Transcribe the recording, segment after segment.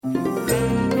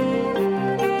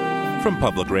From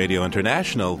Public Radio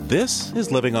International, this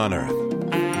is Living on Earth.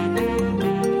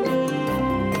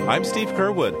 I'm Steve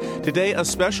Curwood. Today, a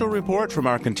special report from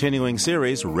our continuing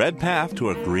series, Red Path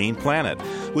to a Green Planet.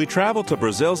 We travel to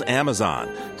Brazil's Amazon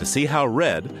to see how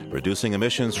red, reducing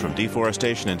emissions from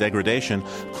deforestation and degradation,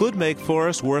 could make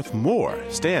forests worth more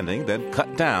standing than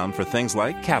cut down for things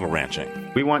like cattle ranching.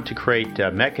 We want to create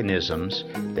mechanisms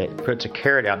that puts a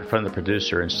carrot out in front of the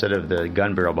producer instead of the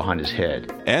gun barrel behind his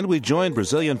head. And we joined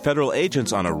Brazilian federal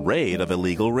agents on a raid of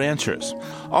illegal ranchers.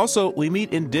 Also, we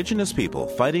meet indigenous people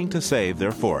fighting to save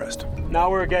their forest.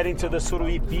 Now we're getting to the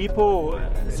Suruí people.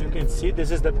 As you can see, this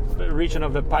is the region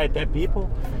of the Paeté people.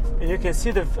 And you can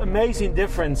see the amazing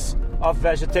difference of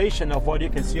vegetation of what you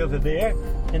can see over there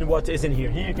and what is in here.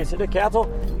 Here you can see the cattle,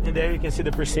 and there you can see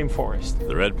the pristine forest.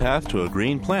 The Red Path to a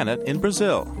Green Planet in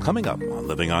Brazil. Coming up on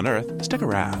Living on Earth. Stick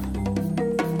around.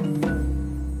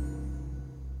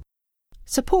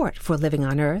 Support for Living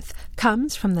on Earth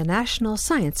comes from the National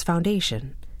Science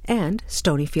Foundation and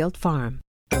Stonyfield Farm.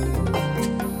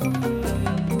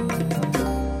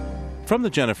 From the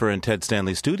Jennifer and Ted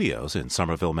Stanley studios in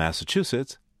Somerville,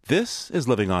 Massachusetts, this is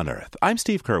Living on Earth. I'm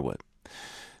Steve Curwood.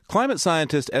 Climate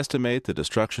scientists estimate the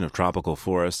destruction of tropical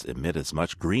forests emit as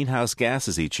much greenhouse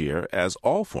gases each year as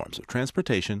all forms of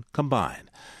transportation combined.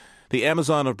 The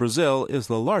Amazon of Brazil is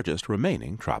the largest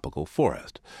remaining tropical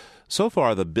forest. So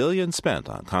far, the billions spent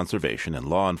on conservation and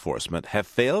law enforcement have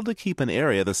failed to keep an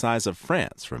area the size of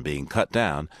France from being cut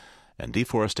down, and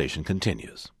deforestation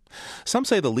continues. Some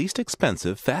say the least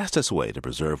expensive, fastest way to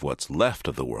preserve what's left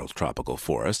of the world's tropical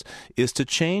forest is to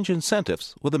change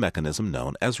incentives with a mechanism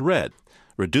known as REDD.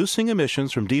 Reducing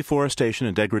emissions from deforestation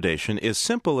and degradation is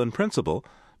simple in principle.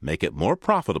 Make it more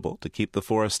profitable to keep the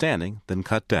forest standing than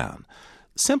cut down.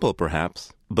 Simple,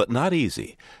 perhaps, but not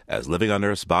easy, as Living on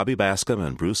Earth's Bobby Bascom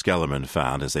and Bruce Gellerman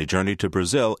found as they journeyed to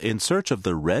Brazil in search of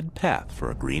the red path for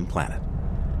a green planet.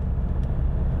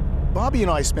 Bobby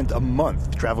and I spent a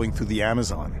month traveling through the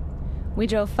Amazon. We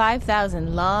drove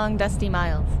 5,000 long, dusty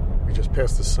miles. We just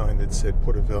passed a sign that said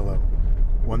Portobello,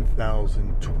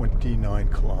 1,029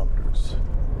 kilometers.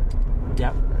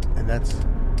 Yep. And that's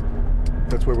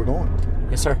where we're going.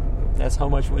 Yes, sir. That's how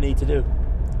much we need to do.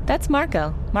 That's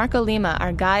Marco Lima,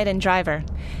 our guide and driver.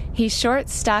 He's short,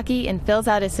 stocky, and fills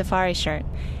out his safari shirt.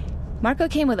 Marco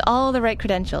came with all the right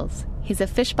credentials. He's a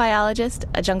fish biologist,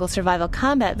 a jungle survival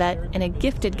combat vet, and a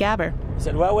gifted gabber. He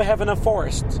said, well, we have enough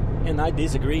forest, and I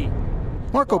disagree.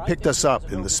 Marco picked us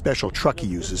up in the special truck he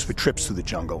uses for trips through the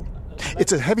jungle.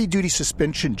 It's a heavy-duty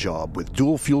suspension job with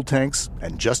dual fuel tanks,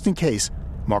 and just in case,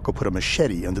 Marco put a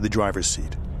machete under the driver's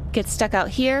seat. Get stuck out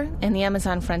here in the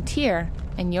Amazon frontier,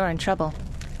 and you're in trouble.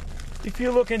 If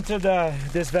you look into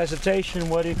this vegetation,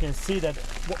 what you can see that...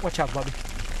 Watch out, Bobby.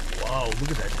 Wow,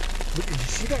 look at that. Did you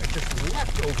see that? It just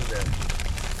left over there.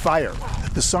 Fire.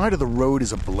 The side of the road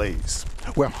is ablaze.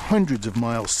 We're hundreds of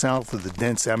miles south of the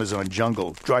dense Amazon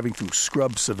jungle, driving through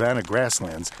scrub savanna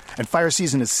grasslands, and fire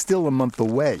season is still a month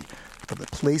away. But the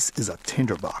place is a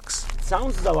tinderbox.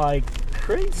 Sounds like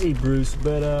crazy, Bruce,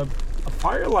 but a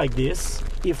fire like this,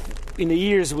 if in the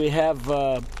years we have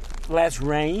less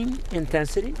rain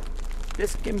intensity,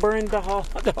 this can burn the whole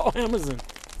Amazon.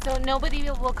 So nobody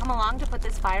will come along to put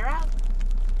this fire out?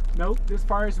 No, this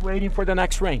fire is waiting for the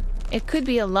next rain. It could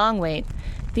be a long wait.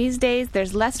 These days,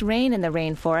 there's less rain in the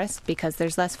rainforest because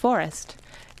there's less forest.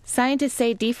 Scientists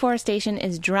say deforestation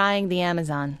is drying the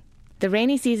Amazon. The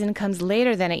rainy season comes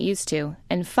later than it used to,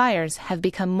 and fires have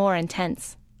become more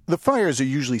intense. The fires are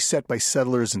usually set by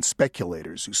settlers and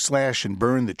speculators who slash and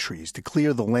burn the trees to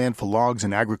clear the land for logs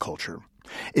and agriculture.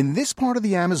 In this part of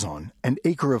the Amazon, an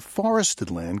acre of forested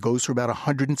land goes for about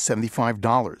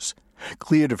 $175.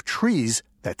 Cleared of trees,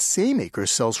 that same acre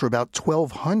sells for about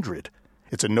 $1,200.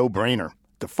 It's a no-brainer.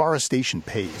 Deforestation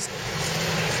pays.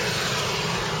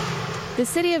 The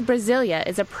city of Brasilia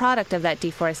is a product of that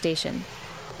deforestation.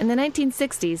 In the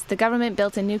 1960s, the government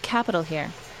built a new capital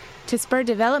here. To spur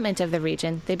development of the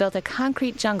region, they built a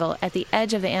concrete jungle at the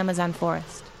edge of the Amazon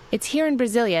forest. It's here in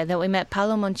Brasilia that we met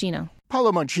Paulo Monchino.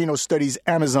 Paulo Monchino studies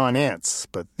Amazon ants,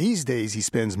 but these days he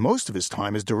spends most of his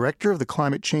time as director of the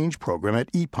climate change program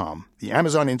at IPAM, the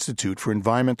Amazon Institute for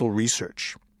Environmental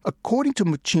Research. According to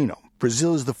Monchino,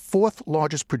 Brazil is the fourth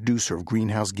largest producer of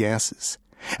greenhouse gases.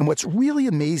 And what's really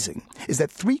amazing is that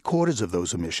 3/4 of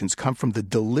those emissions come from the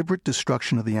deliberate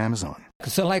destruction of the Amazon.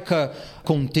 It's like a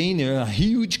container, a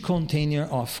huge container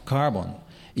of carbon.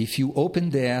 If you open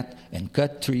that and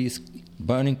cut trees,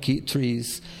 burning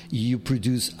trees, you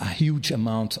produce a huge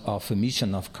amount of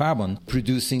emission of carbon,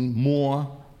 producing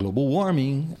more global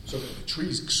warming. So the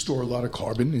trees store a lot of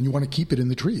carbon, and you want to keep it in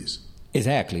the trees.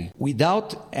 Exactly.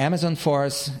 Without Amazon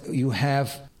forests, you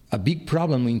have a big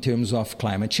problem in terms of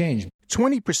climate change.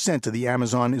 20% of the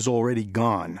Amazon is already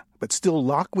gone, but still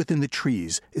locked within the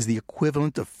trees is the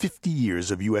equivalent of 50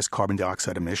 years of U.S. carbon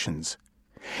dioxide emissions.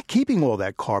 Keeping all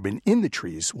that carbon in the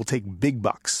trees will take big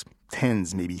bucks,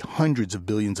 tens, maybe hundreds of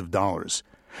billions of dollars.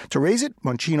 To raise it,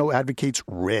 Moschino advocates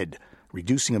REDD,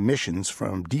 reducing emissions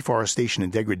from deforestation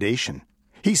and degradation.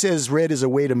 He says REDD is a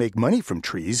way to make money from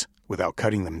trees without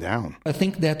cutting them down. I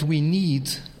think that we need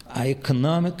an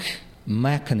economic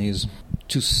mechanism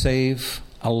to save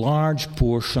a large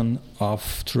portion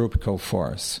of tropical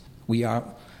forests. We are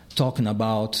talking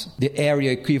about the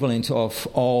area equivalent of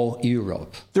all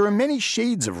Europe. There are many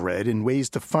shades of REDD and ways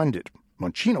to fund it.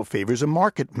 Moschino favors a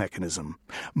market mechanism.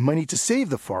 Money to save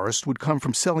the forest would come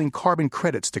from selling carbon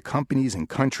credits to companies and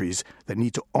countries that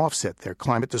need to offset their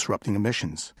climate-disrupting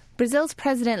emissions. Brazil's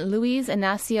President Luiz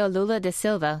Inácio Lula da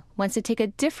Silva wants to take a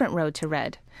different road to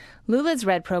REDD. Lula's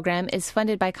REDD program is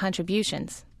funded by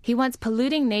contributions. He wants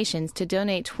polluting nations to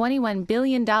donate $21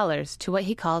 billion to what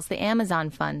he calls the Amazon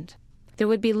Fund. There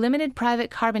would be limited private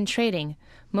carbon trading.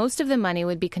 Most of the money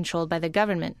would be controlled by the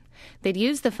government. They'd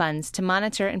use the funds to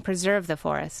monitor and preserve the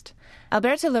forest.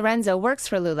 Alberto Lorenzo works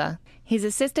for Lula. He's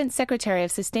Assistant Secretary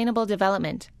of Sustainable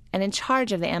Development and in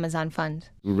charge of the Amazon Fund.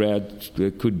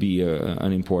 REDD could be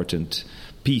an important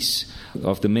piece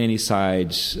of the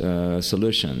many-side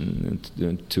solution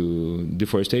to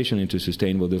deforestation and to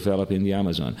sustainable development in the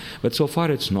Amazon. But so far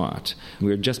it's not.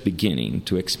 We're just beginning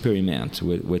to experiment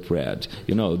with REDD.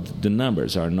 You know, the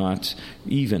numbers are not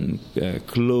even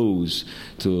close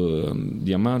to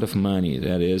the amount of money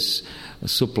that is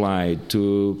supplied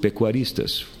to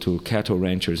pecuaristas, to cattle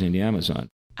ranchers in the Amazon.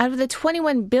 Out of the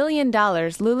 $21 billion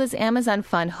Lula's Amazon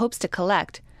Fund hopes to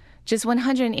collect, just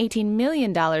 $118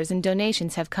 million in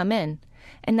donations have come in,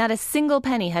 and not a single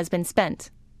penny has been spent.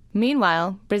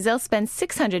 Meanwhile, Brazil spends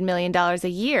 $600 million a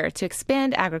year to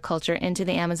expand agriculture into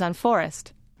the Amazon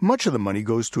forest. Much of the money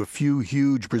goes to a few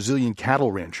huge Brazilian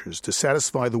cattle ranchers to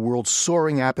satisfy the world's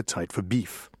soaring appetite for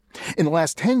beef. In the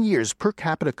last 10 years, per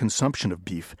capita consumption of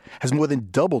beef has more than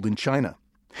doubled in China.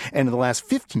 And in the last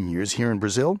 15 years here in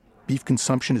Brazil, beef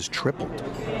consumption has tripled.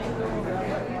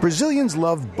 Brazilians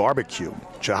love barbecue.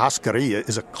 Churrascaria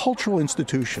is a cultural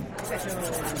institution.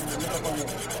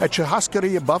 At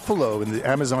Churrascaria Buffalo in the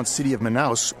Amazon city of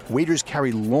Manaus, waiters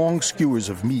carry long skewers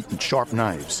of meat and sharp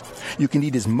knives. You can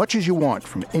eat as much as you want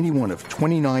from any one of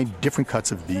 29 different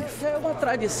cuts of beef. Well,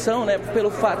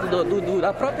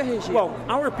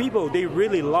 our people, they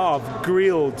really love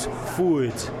grilled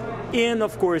food. And,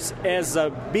 of course, as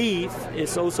a beef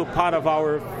is also part of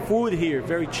our food here,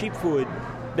 very cheap food.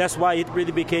 That's why it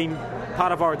really became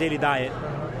part of our daily diet.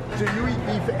 Do you eat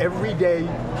beef every day?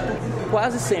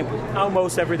 Quase sempre.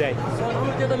 Almost every day. Só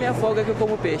no dia da minha folga que eu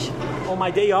como peixe. On my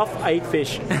day off, I eat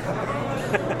fish.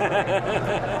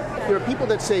 There are people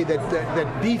that say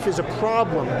that beef is a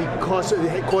problem because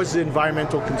it causes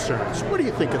environmental concerns. What do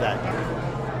you think of that?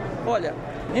 Olha,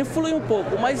 influi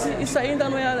pouco, mas isso ainda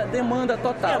não é a demanda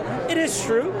total. Yeah, it is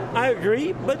true, I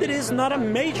agree, but it is not a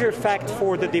major fact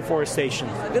for the deforestation.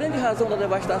 A grande razão da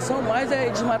devastação mais é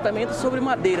desmatamento sobre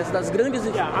madeiras das grandes.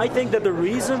 Yeah, I think that the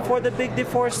reason for the big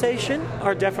deforestation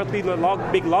are definitely the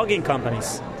big logging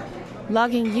companies.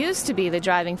 Logging used to be the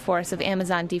driving force of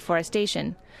Amazon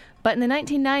deforestation, but in the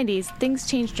 1990s, things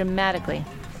changed dramatically.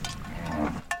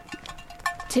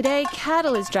 Today,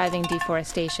 cattle is driving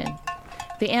deforestation.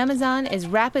 The Amazon is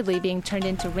rapidly being turned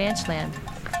into ranch land.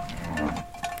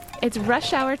 It's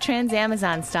rush hour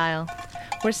Trans-Amazon style.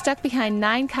 We're stuck behind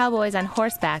 9 cowboys on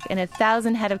horseback and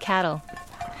 1,000 head of cattle.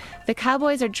 The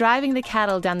cowboys are driving the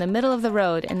cattle down the middle of the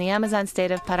road in the Amazon state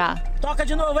of Pará. Toca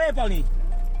de novo aí, Paulinho.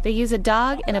 They use a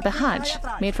dog and a bahanch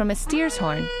made from a steer's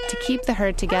horn to keep the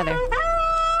herd together.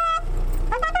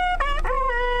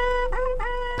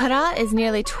 Pará is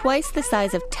nearly twice the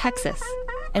size of Texas,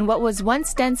 and what was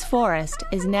once dense forest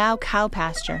is now cow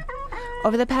pasture.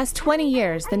 Over the past 20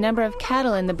 years, the number of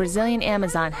cattle in the Brazilian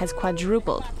Amazon has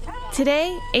quadrupled.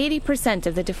 Today, 80%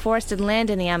 of the deforested land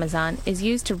in the Amazon is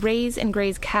used to raise and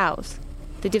graze cows.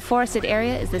 The deforested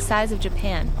area is the size of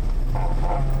Japan.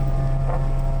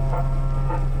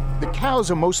 The cows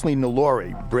are mostly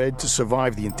Nelore, bred to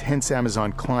survive the intense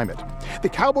Amazon climate. The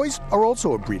cowboys are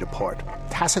also a breed apart,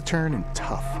 taciturn and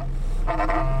tough.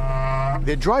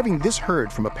 They're driving this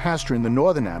herd from a pasture in the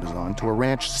northern Amazon to a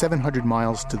ranch 700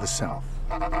 miles to the south.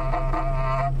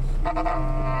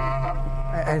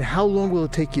 And how long will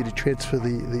it take you to transfer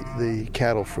the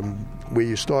cattle from where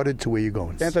you started to where you're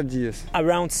going? 70 dias.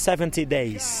 Around 70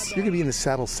 days. You're going to be in the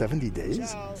saddle 70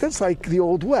 days? That's like the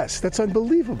Old West. That's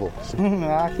unbelievable.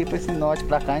 Aqui para esse norte,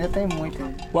 para cá ainda tem muito.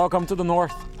 Welcome to the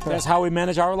north. That's how we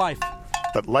manage our life.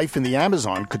 But life in the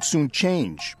Amazon could soon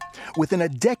change. Within a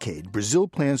decade, Brazil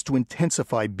plans to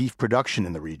intensify beef production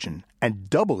in the region and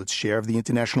double its share of the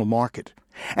international market.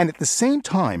 And at the same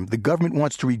time, the government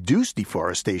wants to reduce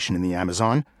deforestation in the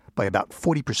Amazon by about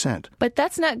 40%. But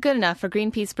that's not good enough for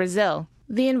Greenpeace Brazil.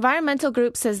 The environmental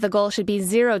group says the goal should be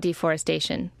zero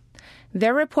deforestation.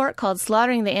 Their report, called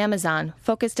Slaughtering the Amazon,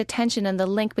 focused attention on the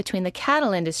link between the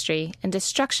cattle industry and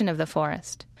destruction of the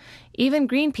forest. Even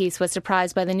Greenpeace was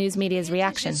surprised by the news media's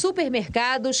reaction. Brazil's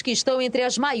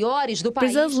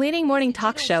leading morning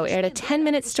talk show aired a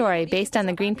 10-minute story based on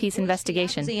the Greenpeace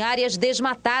investigation. That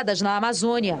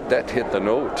hit the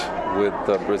note with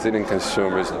the Brazilian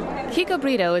consumers. Kiko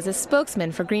Brito is a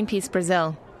spokesman for Greenpeace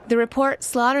Brazil. The report,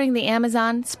 Slaughtering the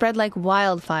Amazon, spread like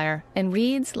wildfire and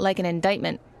reads like an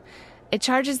indictment. It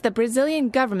charges the Brazilian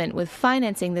government with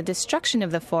financing the destruction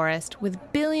of the forest with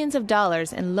billions of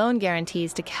dollars in loan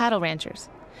guarantees to cattle ranchers.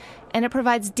 And it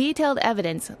provides detailed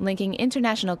evidence linking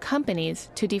international companies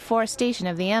to deforestation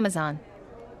of the Amazon.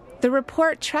 The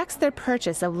report tracks their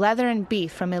purchase of leather and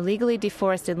beef from illegally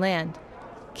deforested land.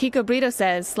 Kiko Brito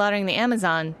says Slaughtering the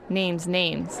Amazon names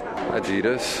names.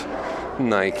 Adidas,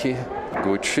 Nike,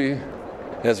 Gucci.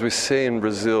 As we say in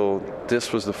Brazil,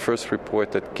 this was the first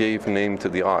report that gave name to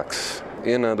the ox.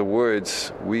 In other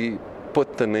words, we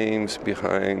put the names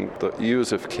behind the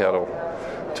use of cattle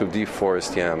to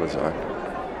deforest the Amazon.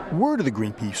 Word of the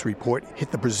Greenpeace report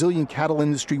hit the Brazilian cattle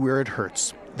industry where it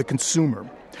hurts, the consumer.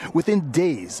 Within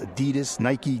days, Adidas,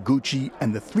 Nike, Gucci,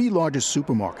 and the 3 largest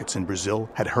supermarkets in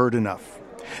Brazil had heard enough.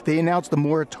 They announced a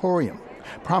moratorium,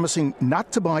 promising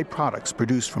not to buy products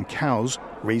produced from cows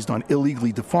raised on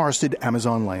illegally deforested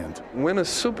Amazon land. When a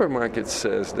supermarket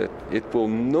says that it will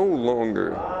no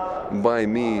longer buy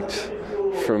meat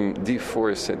from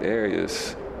deforested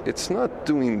areas, it's not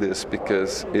doing this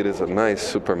because it is a nice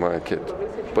supermarket,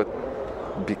 but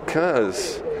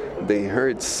because they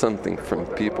heard something from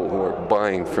people who are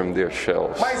buying from their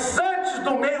shelves.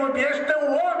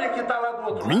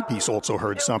 Greenpeace also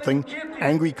heard something.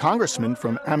 Angry congressmen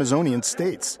from Amazonian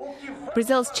states.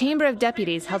 Brazil's Chamber of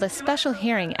Deputies held a special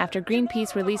hearing after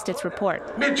Greenpeace released its report.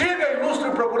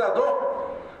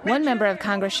 One member of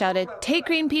Congress shouted, "Take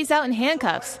Greenpeace out in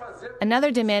handcuffs."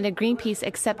 Another demanded Greenpeace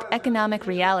accept economic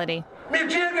reality.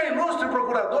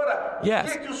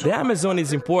 Yes, the Amazon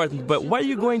is important, but what are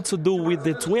you going to do with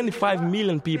the 25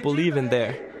 million people living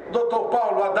there?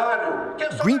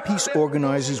 Greenpeace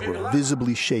organizers were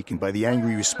visibly shaken by the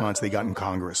angry response they got in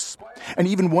Congress, and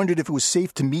even wondered if it was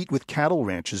safe to meet with cattle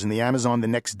ranchers in the Amazon the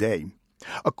next day.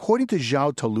 According to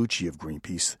João Talucci of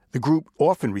Greenpeace, the group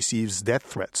often receives death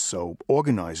threats, so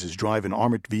organizers drive in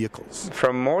armored vehicles.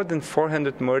 From more than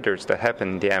 400 murders that happen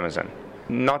in the Amazon,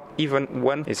 not even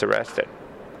one is arrested.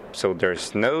 So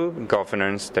there's no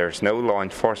governance, there's no law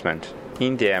enforcement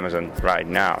in the Amazon right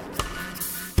now.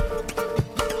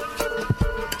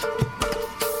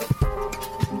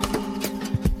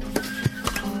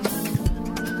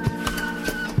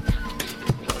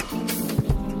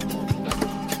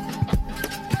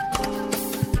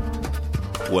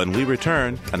 When we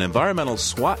return, an environmental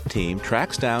SWAT team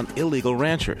tracks down illegal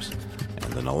ranchers,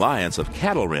 and an alliance of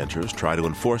cattle ranchers try to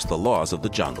enforce the laws of the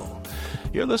jungle.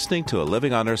 You're listening to a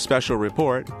Living on Earth special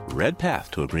report, Red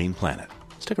Path to a Green Planet.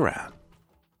 Stick around.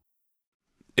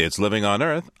 It's Living on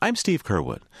Earth. I'm Steve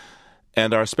Curwood.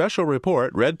 And our special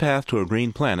report, Red Path to a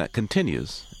Green Planet,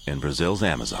 continues in Brazil's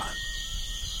Amazon.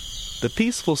 The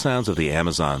peaceful sounds of the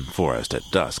Amazon forest at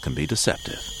dusk can be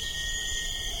deceptive.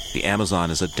 The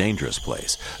Amazon is a dangerous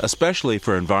place, especially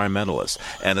for environmentalists,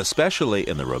 and especially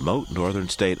in the remote northern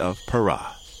state of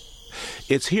Pará.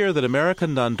 It's here that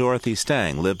American nun Dorothy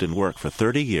Stang lived and worked for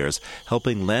 30 years,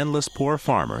 helping landless poor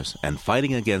farmers and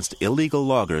fighting against illegal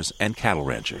loggers and cattle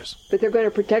ranchers. But they're going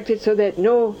to protect it so that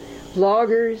no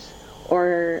loggers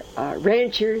or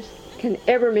ranchers can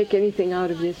ever make anything out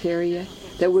of this area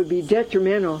that would be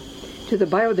detrimental to the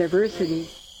biodiversity.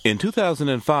 In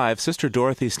 2005, Sister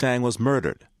Dorothy Stang was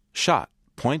murdered, shot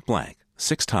point blank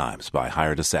 6 times by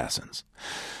hired assassins.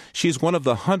 She's one of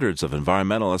the hundreds of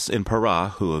environmentalists in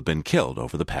Pará who have been killed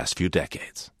over the past few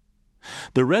decades.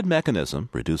 The RED mechanism,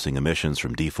 reducing emissions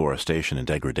from deforestation and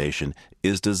degradation,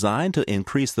 is designed to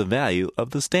increase the value of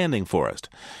the standing forest.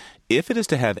 If it is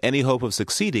to have any hope of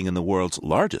succeeding in the world's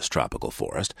largest tropical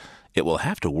forest, it will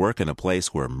have to work in a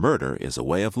place where murder is a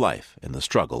way of life in the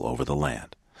struggle over the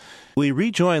land. We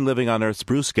rejoin Living on Earth's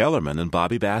Bruce Gellerman and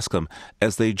Bobby Bascom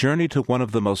as they journey to one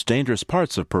of the most dangerous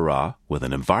parts of Pará with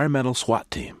an environmental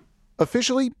SWAT team.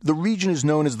 Officially, the region is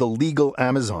known as the legal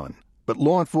Amazon, but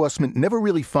law enforcement never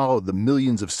really followed the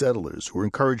millions of settlers who were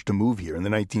encouraged to move here in the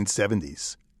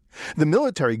 1970s. The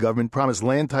military government promised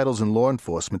land titles and law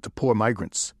enforcement to poor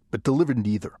migrants, but delivered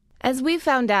neither. As we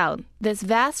found out, this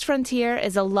vast frontier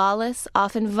is a lawless,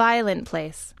 often violent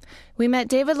place. We met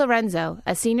David Lorenzo,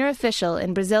 a senior official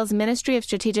in Brazil's Ministry of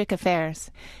Strategic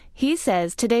Affairs. He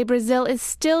says today Brazil is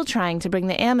still trying to bring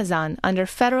the Amazon under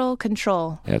federal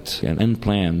control. It's an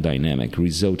unplanned dynamic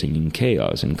resulting in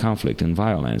chaos and conflict and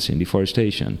violence and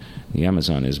deforestation. The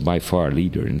Amazon is by far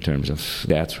leader in terms of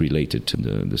that related to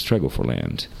the struggle for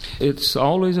land. It's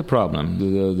always a problem.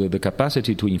 The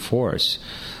capacity to enforce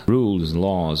rules,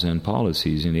 laws, and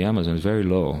policies in the Amazon is very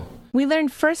low. We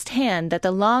learned firsthand that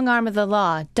the long arm of the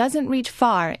law doesn't reach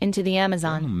far into the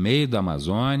Amazon.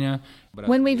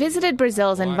 When we visited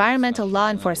Brazil's environmental law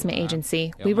enforcement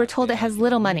agency, we were told it has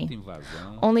little money.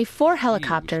 Only 4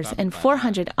 helicopters and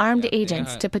 400 armed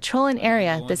agents to patrol an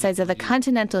area the size of the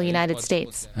continental United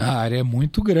States. A área é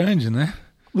muito grande, né?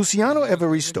 Luciano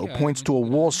Evaristo points to a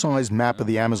wall-sized map of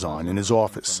the Amazon in his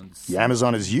office. The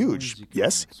Amazon is huge,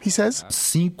 yes, he says?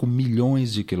 5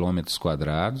 milhões de quilômetros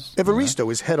quadrados. Evaristo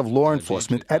is head of law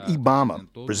enforcement at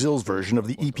IBAMA, Brazil's version of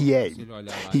the EPA.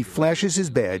 He flashes his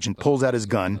badge and pulls out his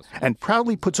gun and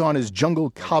proudly puts on his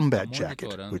jungle combat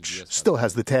jacket, which still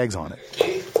has the tags on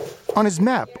it. On his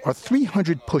map are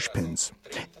 300 pushpins.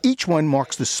 Each one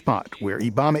marks the spot where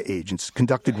IBAMA agents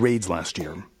conducted raids last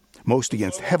year, most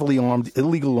against heavily armed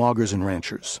illegal loggers and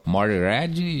ranchers. More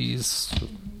red is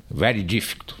very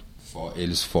difficult.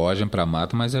 Eles fogem para a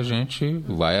mata, mas a gente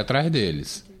vai atrás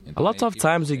deles. A lot of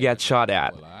times we get shot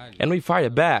at, and we fire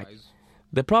back.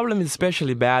 The problem is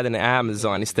especially bad in the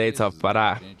Amazon state of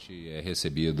Pará.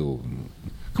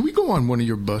 Can we go on one of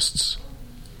your busts?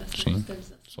 Sim.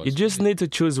 You just need to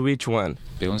choose which one.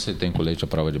 Pergunta se tem colete à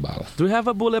prova de bala. Do you have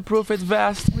a bulletproof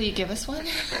vest? Will you give us one?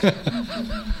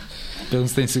 Pergunta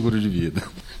se tem seguro de vida.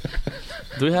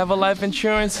 Do you have a life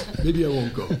insurance? Maybe I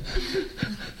won't go.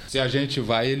 Se a gente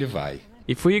vai, ele vai.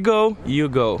 If we go, you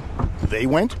go. They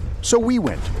went, so we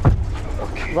went.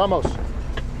 Vamos.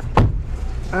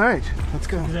 All right, let's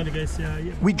go.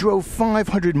 We drove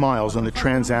 500 miles on the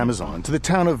Trans-Amazon to the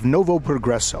town of Novo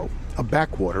Progresso, a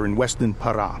backwater in western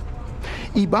Pará.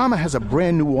 IBAMA has a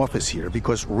brand new office here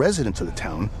because residents of the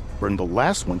town burned the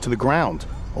last one to the ground,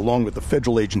 along with the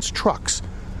federal agents' trucks.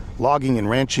 Logging and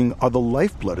ranching are the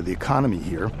lifeblood of the economy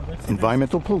here.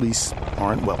 Environmental police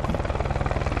aren't welcome.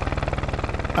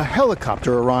 A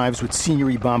helicopter arrives with senior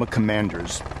IBAMA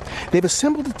commanders. They've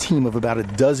assembled a team of about a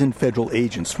dozen federal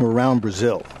agents from around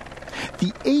Brazil.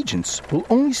 The agents will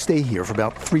only stay here for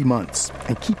about 3 months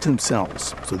and keep to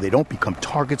themselves so they don't become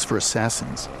targets for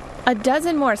assassins. A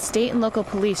dozen more state and local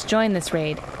police join this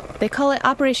raid. They call it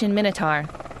Operation Minotaur,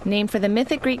 named for the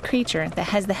mythic Greek creature that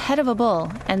has the head of a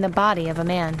bull and the body of a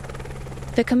man.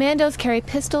 The commandos carry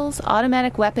pistols,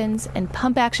 automatic weapons, and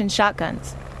pump-action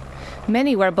shotguns.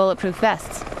 Many wear bulletproof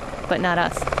vests, but not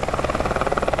us.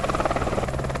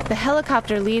 The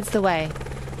helicopter leads the way.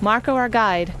 Marco, our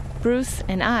guide, Bruce,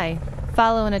 and I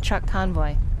follow in a truck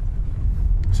convoy.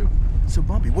 So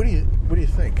Bobby, what do you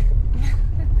think?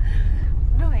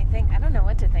 What do I think? I don't know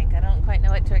what to think. I don't quite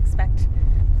know what to expect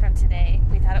from today.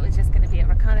 We thought it was just going to be a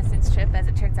reconnaissance trip. As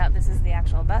it turns out, this is the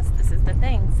actual bus. This is the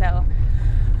thing. So,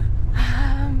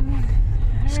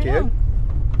 Scared?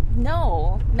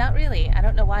 No, not really. I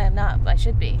don't know why I'm not. I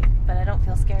should be, but I don't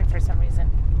feel scared for some reason.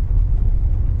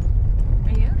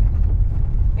 Are you?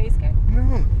 Are you scared?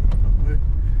 No,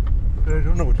 but I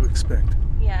don't know what to expect.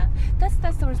 Yeah,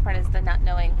 that's the worst part, is the not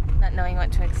knowing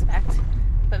what to expect.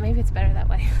 But maybe it's better that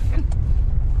way.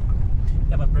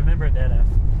 Yeah, but remember that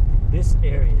this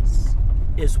area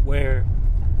is where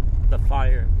the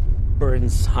fire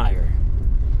burns higher.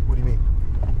 What do you mean?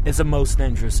 It's the most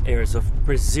dangerous areas of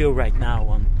Brazil right now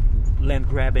on land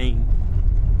grabbing.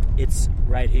 It's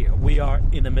right here. We are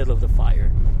in the middle of the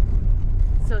fire.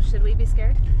 So should we be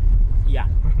scared? Yeah,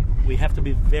 we have to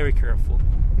be very careful.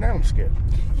 Now I'm scared.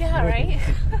 Yeah, right?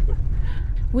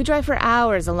 We drive for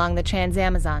hours along the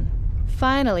Trans-Amazon,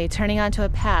 finally turning onto a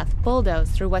path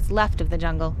bulldozed through what's left of the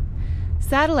jungle.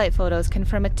 Satellite photos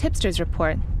confirm a tipster's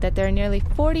report that there are nearly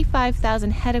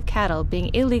 45,000 head of cattle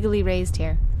being illegally raised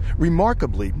here.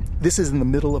 Remarkably, this is in the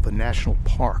middle of a national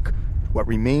park. What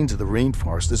remains of the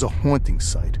rainforest is a haunting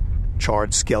sight.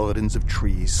 Charred skeletons of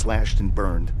trees slashed and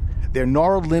burned. Their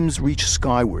gnarled limbs reach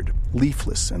skyward,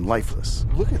 leafless and lifeless.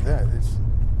 Look at that. It's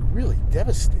really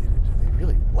devastated. They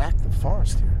really whacked the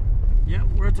forest here. Yeah,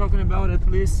 we're talking about at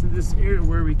least in this area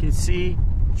where we can see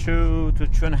 2,000 to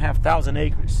 2,500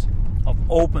 acres of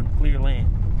open, clear land.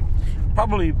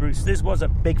 Probably, Bruce, this was a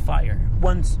big fire.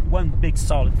 One big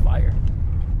solid fire.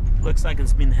 Looks like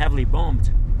it's been heavily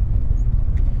bombed.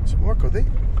 So, Marco,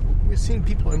 we've seen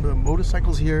people on the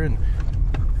motorcycles here, and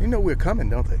They know we're coming,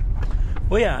 don't they?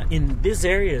 Oh yeah, in these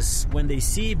areas, when they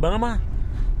see IBAMA,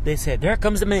 they say, there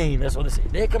comes the man. That's what they say.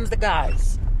 There comes the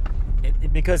guys.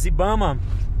 Because IBAMA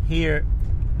here,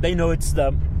 they know it's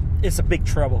a big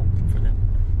trouble for them.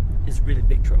 It's really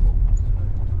big trouble.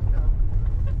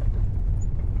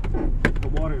 The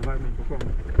water environmental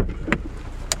problem.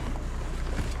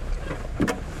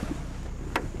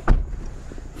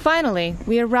 Finally,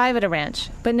 we arrive at a ranch,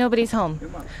 but nobody's home.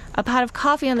 A pot of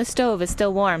coffee on the stove is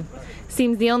still warm.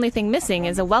 Seems the only thing missing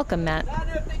is a welcome mat.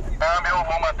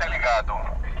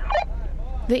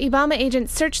 The IBAMA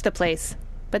agents search the place,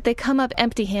 but they come up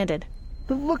empty-handed.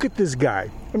 But look at this guy.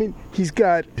 I mean, he's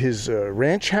got his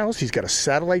ranch house, he's got a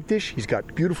satellite dish, he's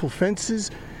got beautiful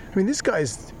fences. I mean, this guy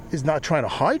is not trying to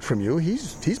hide from you.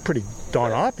 He's pretty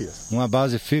darn obvious. Uma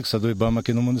base fixa do IBAMA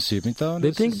aqui no município. Então,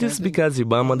 they think this is because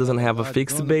IBAMA doesn't have a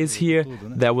fixed base here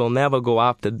that we'll never go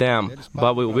after them,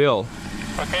 but we will.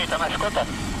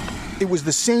 It was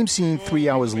the same scene 3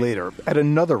 hours later at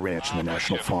another ranch in the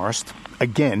National Forest.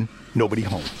 Again, nobody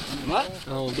home.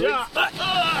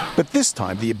 But this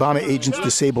time, the IBAMA agents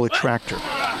disable a tractor,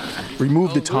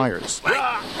 remove the tires,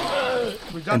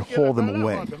 and haul them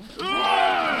away.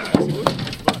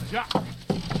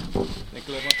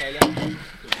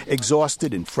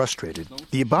 Exhausted and frustrated,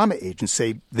 the IBAMA agents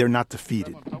say they're not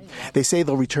defeated. They say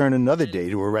they'll return another day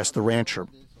to arrest the rancher.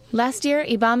 Last year,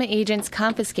 IBAMA agents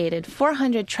confiscated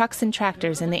 400 trucks and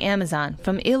tractors in the Amazon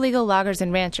from illegal loggers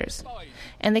and ranchers.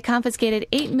 And they confiscated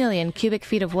 8 million cubic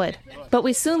feet of wood. But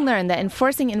we soon learned that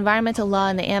enforcing environmental law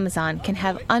in the Amazon can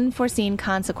have unforeseen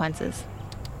consequences.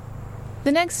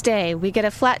 The next day, we get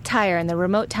a flat tire in the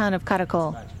remote town of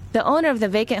Caracol. The owner of the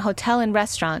vacant hotel and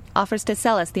restaurant offers to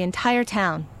sell us the entire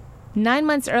town. 9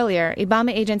 months earlier,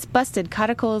 IBAMA agents busted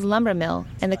Caracol's lumber mill,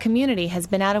 and the community has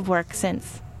been out of work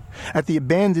since. At the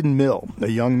abandoned mill, a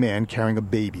young man carrying a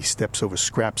baby steps over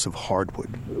scraps of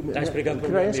hardwood. Can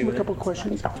I ask him a couple of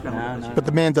questions? No. But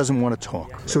the man doesn't want to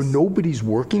talk. So nobody's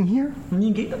working here?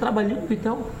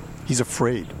 He's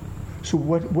afraid. So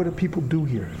what do people do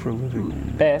here for a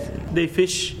living? They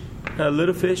fish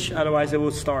little fish, otherwise they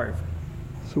will starve.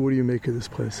 So what do you make of this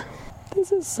place?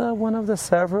 This is one of the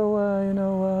several,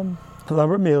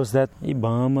 lumber mills that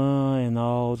IBAMA and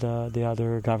all the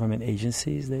other government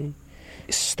agencies, they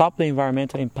stop the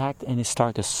environmental impact and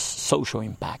start the social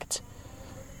impact.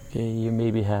 Okay, you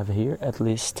maybe have here at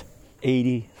least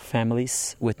 80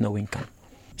 families with no income.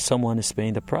 Someone is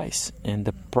paying the price, and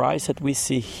the price that we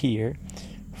see here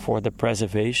for the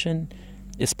preservation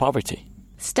is poverty.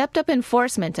 Stepped-up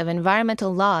enforcement of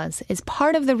environmental laws is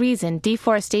part of the reason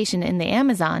deforestation in the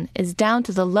Amazon is down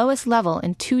to the lowest level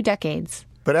in 2 decades.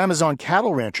 But Amazon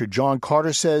cattle rancher John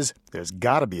Carter says there's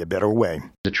got to be a better way.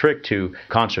 The trick to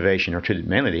conservation, or to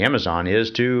mainly the Amazon, is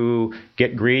to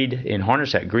get greed and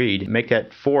harness that greed, make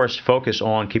that forest focus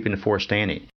on keeping the forest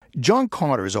standing. John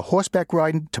Carter is a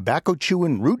horseback-riding,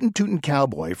 tobacco-chewing, rootin'-tootin'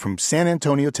 cowboy from San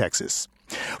Antonio, Texas.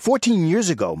 14 years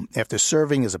ago, after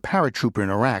serving as a paratrooper in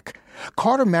Iraq,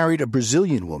 Carter married a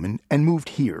Brazilian woman and moved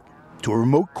here, to a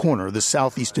remote corner of the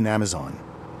southeastern Amazon.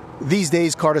 These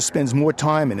days, Carter spends more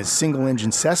time in his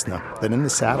single-engine Cessna than in the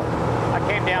saddle. I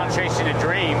came down chasing a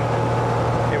dream.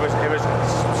 It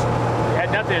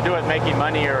had nothing to do with making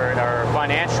money or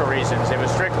financial reasons. It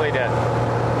was strictly to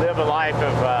live a life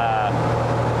of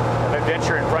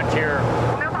adventure and frontier.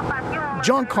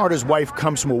 John Carter's wife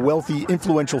comes from a wealthy,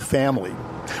 influential family.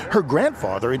 Her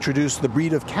grandfather introduced the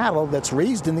breed of cattle that's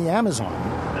raised in the Amazon.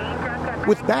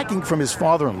 With backing from his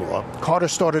father-in-law, Carter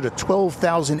started a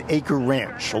 12,000-acre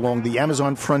ranch along the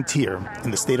Amazon frontier in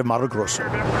the state of Mato Grosso.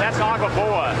 That's Agua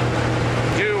Boa,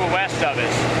 due west of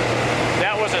us.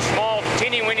 That was a small,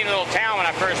 teeny-weeny little town when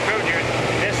I first moved here.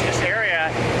 This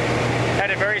area had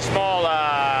a very small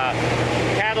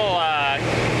cattle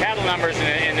numbers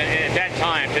at that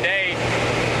time. Today,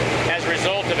 as a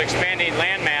result of expanding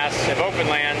landmass of open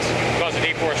lands because of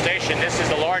deforestation, this is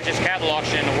the largest cattle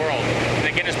auction in the world, in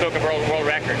the Guinness Book of World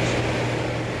Records.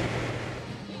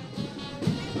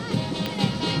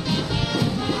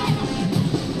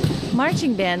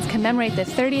 Marching bands commemorate the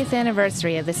 30th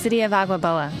anniversary of the city of Agua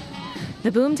Boa.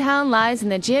 The boomtown lies in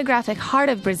the geographic heart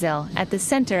of Brazil, at the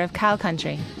center of cow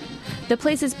country. The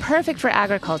place is perfect for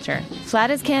agriculture,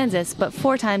 flat as Kansas, but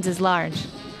 4 times as large.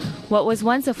 What was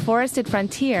once a forested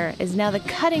frontier is now the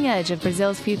cutting edge of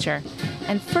Brazil's future,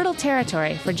 and fertile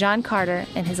territory for John Carter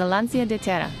and his Aliança de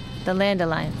Terra, the Land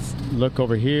Alliance. Look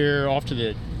over here, off to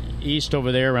the east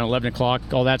over there, around 11 o'clock,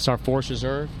 all that's our forest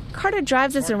reserve. Carter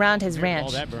drives us around his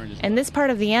ranch. In this part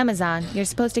of the Amazon, you're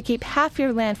supposed to keep half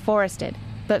your land forested,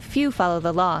 but few follow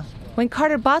the law. When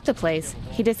Carter bought the place,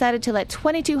 he decided to let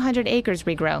 2,200 acres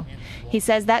regrow. He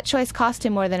says that choice cost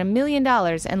him more than $1 million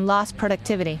and lost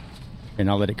productivity. And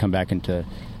I'll let it come back into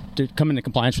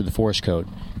compliance with the Forest Code.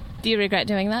 Do you regret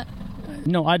doing that?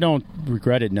 No, I don't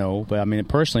regret it, no. But,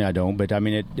 personally I don't. But,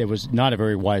 it was not a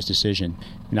very wise decision.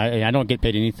 And I don't get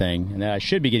paid anything. And I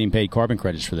should be getting paid carbon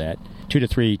credits for that. 2 to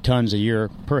 3 tons a year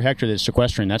per hectare that's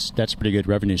sequestering. That's a pretty good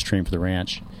revenue stream for the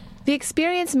ranch. The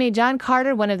experience made John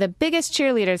Carter one of the biggest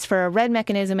cheerleaders for a red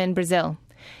mechanism in Brazil.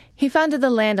 He founded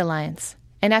the Land Alliance.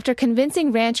 And after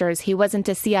convincing ranchers he wasn't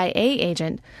a CIA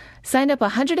agent, signed up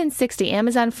 160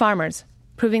 Amazon farmers,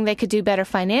 proving they could do better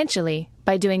financially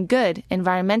by doing good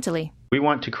environmentally. We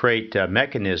want to create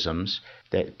mechanisms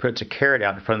that puts a carrot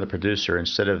out in front of the producer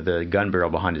instead of the gun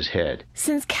barrel behind his head.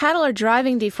 Since cattle are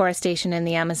driving deforestation in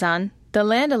the Amazon, the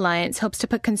Land Alliance hopes to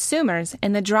put consumers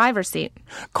in the driver's seat.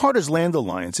 Carter's Land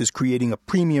Alliance is creating a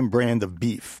premium brand of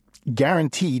beef,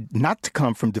 guaranteed not to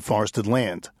come from deforested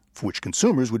land, for which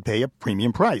consumers would pay a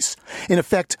premium price. In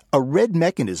effect, a red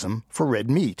mechanism for red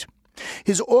meat.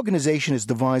 His organization has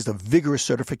devised a vigorous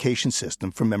certification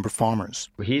system for member farmers.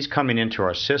 He's coming into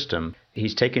our system.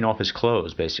 He's taking off his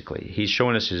clothes, basically. He's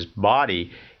showing us his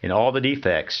body and all the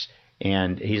defects,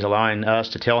 and he's allowing us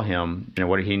to tell him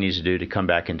what he needs to do to come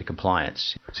back into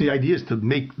compliance. So the idea is to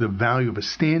make the value of a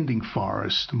standing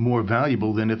forest more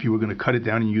valuable than if you were going to cut it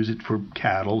down and use it for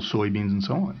cattle, soybeans, and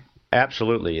so on.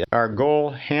 Absolutely. Our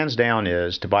goal, hands down,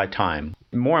 is to buy time.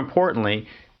 More importantly,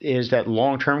 is that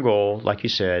long-term goal, like you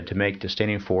said, to make the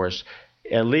standing forest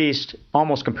at least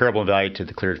almost comparable in value to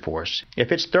the cleared forest.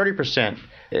 If it's 30%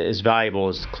 as valuable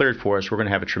as the cleared forest, we're going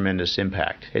to have a tremendous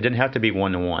impact. It doesn't have to be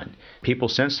 1-to-1. People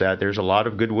sense that. There's a lot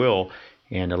of goodwill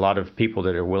and a lot of people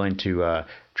that are willing to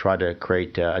try to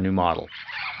create a new model.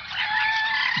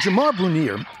 Jamar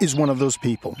Brunier is one of those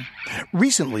people.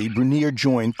 Recently, Brunier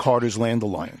joined Carter's Land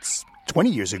Alliance. 20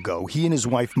 years ago, he and his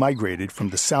wife migrated from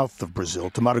the south of Brazil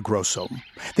to Mato Grosso.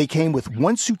 They came with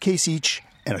 1 suitcase each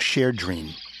and a shared dream.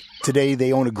 Today,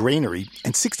 they own a granary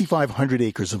and 6,500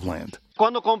 acres of land.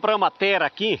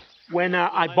 When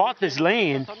I bought this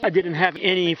land, I didn't have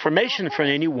any information from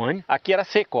anyone. I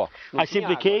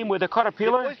simply came with a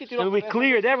caterpillar and we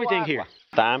cleared everything here.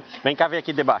 Come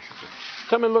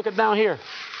and look at down here.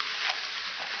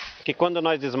 Que quando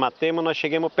nós desmatemos, nós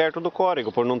chegamos perto do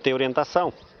córrego por não ter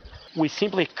orientação. We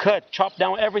simply chopped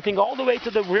down everything all the way to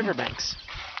the riverbanks.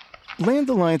 Land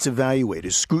Alliance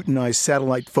evaluators scrutinized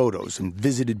satellite photos and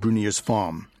visited Brunier's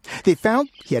farm. They found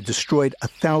he had destroyed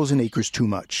 1,000 acres too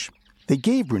much. They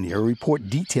gave Brunier a report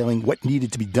detailing what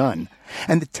needed to be done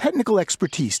and the technical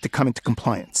expertise to come into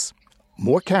compliance.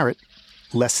 More carrot,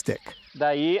 less stick.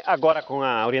 Daí, agora com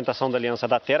a orientação da Aliança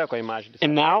da Terra, com a imagem.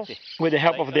 And now, with the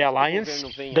help of the Alliance,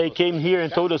 they came here and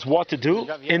told us what to do.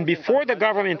 And before the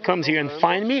government comes here and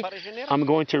find me, I'm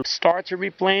going to start to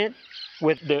replant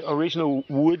with the original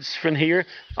woods from here.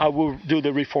 I will do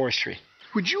the reforestry.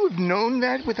 Would you have known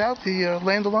that without the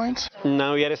Land Alliance?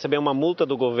 Não, eu ia receber uma multa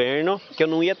do governo que eu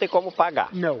não ia ter como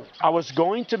pagar. No, I was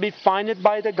going to be fined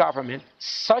by the government,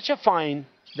 such a fine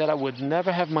that I would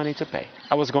never have money to pay.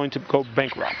 I was going to go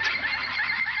bankrupt.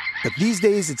 But these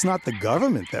days, it's not the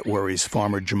government that worries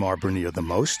farmer Jamar Brunier the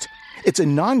most. It's a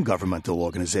non-governmental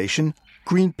organization,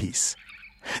 Greenpeace.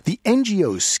 The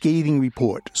NGO's scathing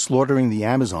report, Slaughtering the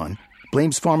Amazon,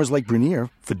 blames farmers like Brunier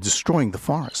for destroying the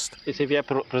forest. If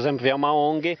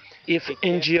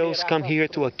NGOs come here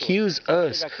to accuse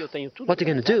us, what are they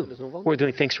going to do? We're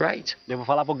doing things right. Eu vou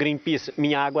falar pro Greenpeace,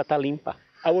 minha água tá limpa.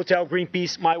 I will tell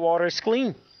Greenpeace my water is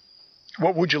clean.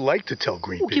 What would you like to tell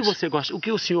Greenpeace? O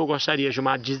que o senhor gostaria,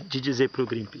 Gilmar, de dizer para o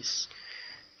Greenpeace?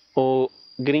 O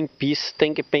Greenpeace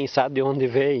tem que pensar de onde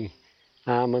vem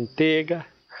a manteiga,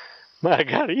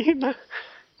 margarina,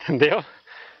 entendeu?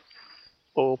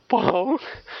 O pão.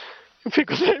 Eu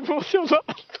fico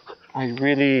emocionado. I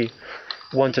really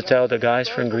want to tell the guys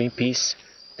from Greenpeace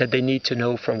that they need to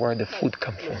know from where the food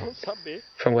comes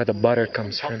from where the butter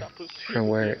comes from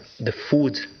where the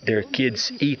food their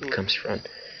kids eat comes from.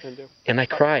 And I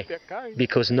cry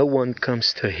because no one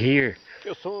comes to hear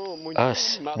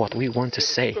us, what we want to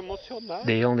say.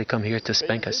 They only come here to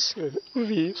spank us.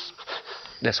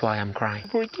 That's why I'm crying.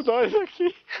 Muito nós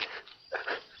aqui.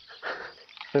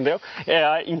 Entendeu?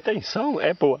 A intenção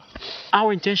é boa.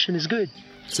 Our intention is good,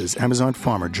 says Amazon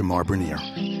farmer Jamar Brunier.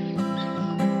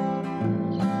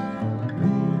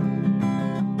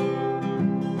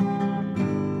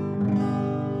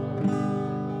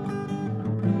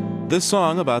 This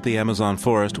song about the Amazon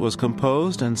forest was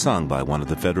composed and sung by one of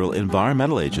the federal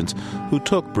environmental agents who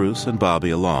took Bruce and Bobby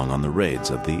along on the raids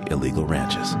of the illegal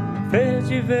ranches.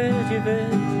 Verde, verde,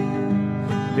 verde,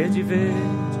 verde, verde,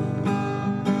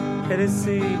 era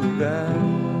esse lugar.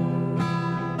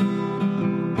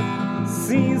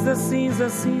 Cinzas,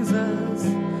 cinzas, cinzas,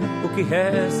 o que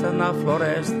resta na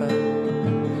floresta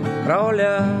pra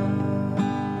olhar.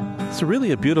 It's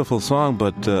really a beautiful song,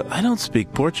 but I don't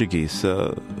speak Portuguese.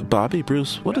 Bobby,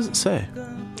 Bruce, what does it say?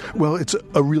 Well, it's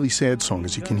a really sad song,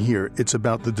 as you can hear. It's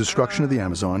about the destruction of the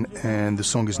Amazon, and the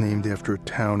song is named after a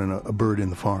town and a bird in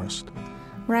the forest.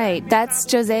 Right. That's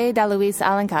José da Luis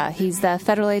Alencar. He's the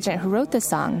federal agent who wrote this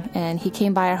song, and he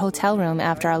came by our hotel room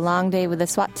after a long day with the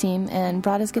SWAT team and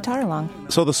brought his guitar along.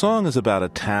 So the song is about a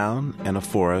town and a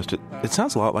forest. It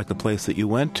sounds a lot like the place that you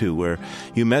went to, where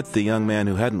you met the young man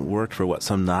who hadn't worked for,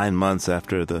 some 9 months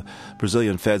after the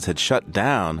Brazilian feds had shut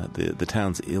down the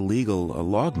town's illegal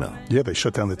log mill. Yeah, they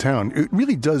shut down the town. It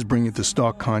really does bring into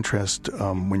stark contrast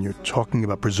when you're talking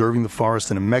about preserving the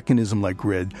forest and a mechanism like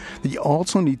REDD, that you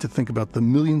also need to think about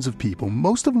the millions of people,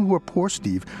 most of them who are poor,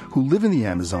 Steve, who live in the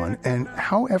Amazon, and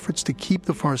how efforts to keep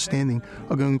the forest standing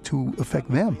are going to affect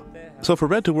them. So for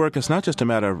REDD to work, it's not just a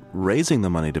matter of raising the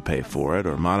money to pay for it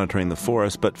or monitoring the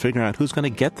forest, but figuring out who's going to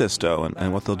get this dough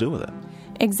and what they'll do with it.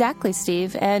 Exactly,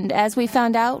 Steve. And as we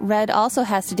found out, REDD also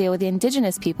has to deal with the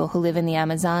indigenous people who live in the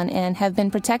Amazon and have been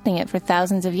protecting it for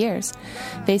thousands of years.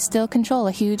 They still control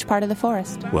a huge part of the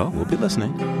forest. Well, we'll be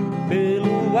listening.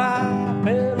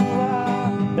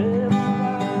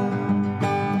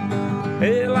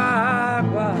 Pela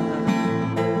água,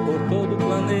 por todo o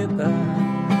planeta,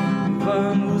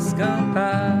 vamos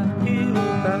cantar e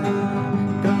lutar,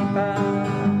 cantar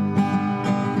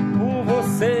por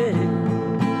você,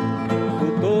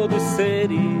 por todos os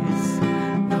seres,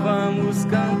 vamos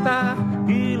cantar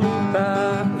e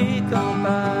lutar e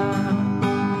cantar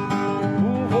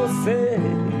por você,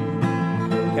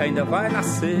 que ainda vai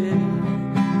nascer,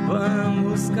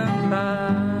 vamos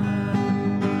cantar,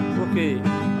 porque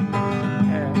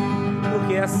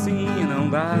assim não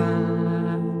dá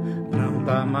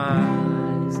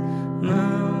mais,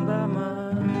 não dá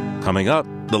mais. Coming up,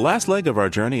 the last leg of our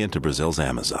journey into Brazil's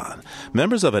Amazon.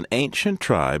 Members of an ancient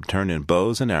tribe turn in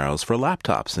bows and arrows for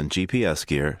laptops and GPS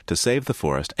gear to save the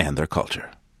forest and their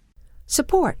culture.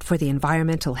 Support for the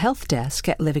Environmental Health Desk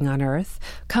at Living on Earth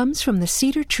comes from the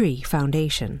Cedar Tree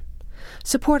Foundation.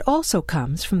 Support also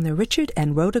comes from the Richard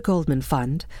and Rhoda Goldman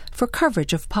Fund for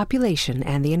coverage of population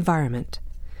and the environment,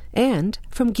 and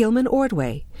from Gilman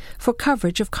Ordway for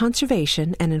coverage of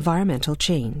conservation and environmental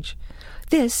change.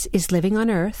 This is Living on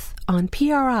Earth on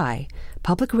PRI,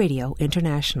 Public Radio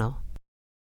International.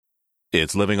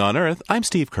 It's Living on Earth. I'm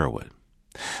Steve Curwood.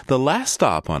 The last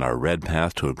stop on our red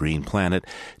path to a green planet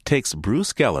takes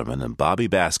Bruce Gellerman and Bobby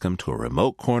Bascom to a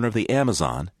remote corner of the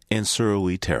Amazon in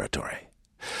Suruí territory.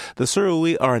 The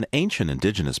Suruí are an ancient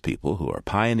indigenous people who are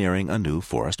pioneering a new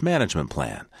forest management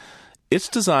plan. It's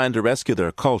designed to rescue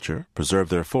their culture, preserve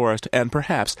their forest, and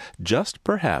perhaps, just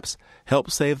perhaps,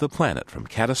 help save the planet from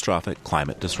catastrophic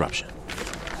climate disruption.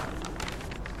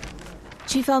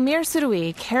 Chief Elmir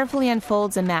Suruí carefully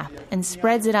unfolds a map and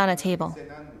spreads it on a table.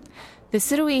 The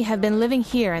Suruí have been living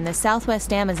here in the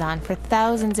southwest Amazon for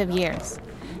thousands of years.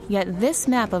 Yet this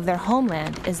map of their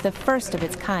homeland is the first of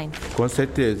its kind. Com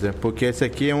certeza, porque essa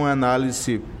aqui é uma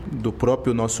análise do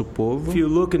próprio nosso povo. If you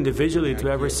look individually to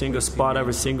every single spot,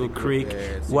 every single creek,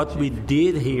 what we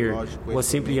did here was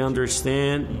simply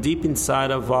understand deep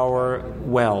inside of our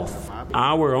wealth,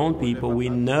 our own people, we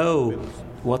know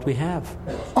what we have.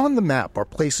 On the map are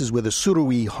places where the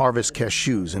Suruí harvest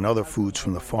cashews and other foods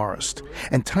from the forest,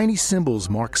 and tiny symbols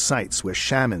mark sites where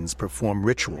shamans perform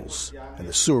rituals, and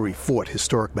the Suruí fought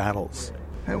historic battles.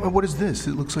 And what is this?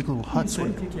 It looks like a little hut.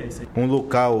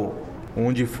 Local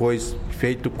onde foi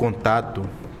feito contato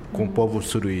com o povo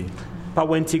Suruí.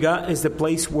 Pauantiga is the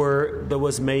place where there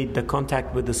was made the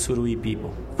contact with the Suruí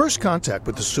people. First contact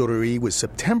with the Suruí was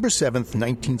September 7th,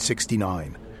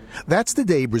 1969. That's the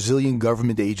day Brazilian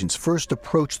government agents first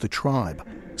approached the tribe.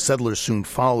 Settlers soon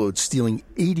followed, stealing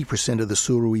 80% of the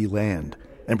Suruí land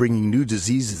and bringing new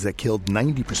diseases that killed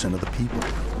 90% of the people.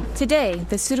 Today,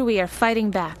 the Suruí are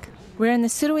fighting back. We're in the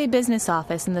Suruí business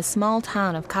office in the small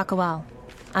town of Cacaual.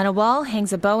 On a wall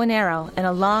hangs a bow and arrow and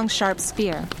a long, sharp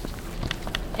spear.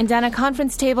 And on a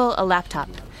conference table, a laptop.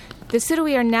 The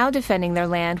Suruí are now defending their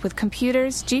land with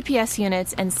computers, GPS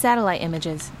units, and satellite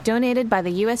images donated by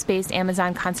the U.S.-based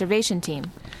Amazon Conservation Team.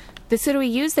 The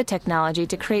Suruí use the technology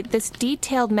to create this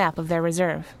detailed map of their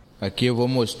reserve. Aqui eu vou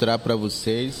mostrar para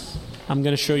vocês. I'm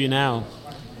going to show you now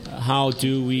how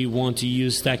do we want to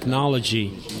use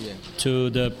technology to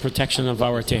the protection of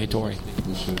our territory.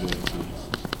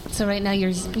 So right now you're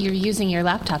using your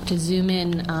laptop to zoom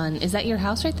in on, is that your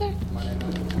house right there?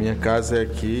 Minha casa é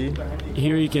aqui.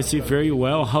 Here you can see very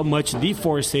well how much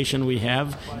deforestation we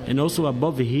have, and also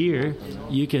above here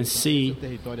you can see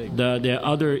the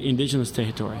other indigenous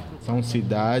territory. São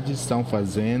cidades, são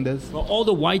fazendas. Well, all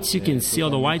the whites you can see, all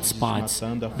the white spots,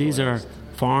 these are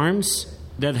farms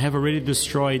that have already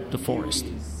destroyed the forest.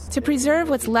 To preserve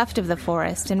what's left of the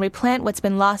forest and replant what's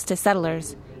been lost to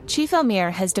settlers, Chief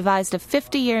Elmire has devised a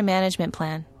 50-year management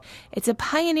plan. It's a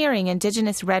pioneering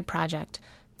indigenous REDD project.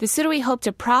 The Surui hope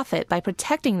to profit by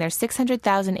protecting their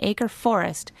 600,000-acre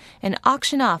forest and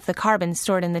auction off the carbon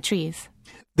stored in the trees.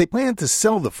 They plan to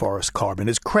sell the forest carbon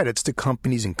as credits to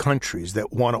companies and countries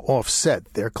that want to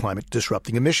offset their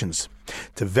climate-disrupting emissions.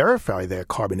 To verify their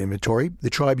carbon inventory, the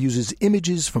tribe uses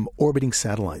images from orbiting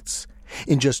satellites.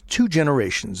 In just 2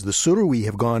 generations, the Surui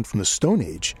have gone from the Stone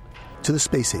Age to the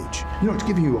Space Age. You know, it's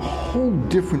giving you a whole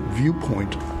different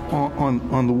viewpoint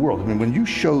on the world. I mean, when you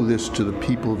show this to the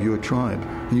people of your tribe,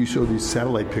 and you show these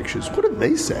satellite pictures, what do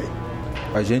they say?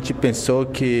 A gente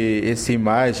pensou que essa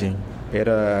imagem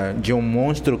era de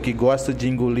monstro que gosta de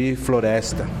engolir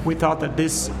floresta. We thought that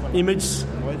this image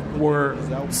were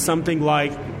something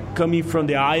like coming from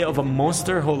the eye of a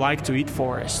monster who liked to eat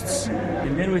forests.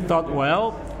 And then we thought,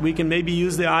 well, we can maybe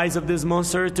use the eyes of this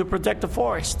monster to protect the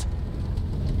forest.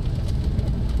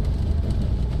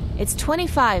 It's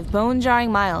 25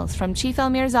 bone-jarring miles from Chief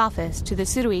Elmire's office to the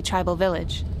Surui tribal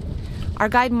village. Our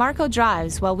guide Marco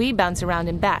drives while we bounce around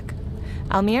in back.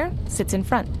 Elmire sits in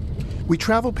front. We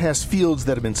travel past fields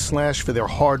that have been slashed for their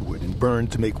hardwood and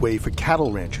burned to make way for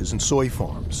cattle ranches and soy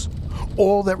farms.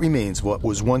 All that remains of what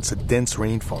was once a dense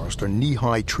rainforest are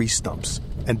knee-high tree stumps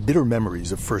and bitter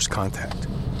memories of first contact.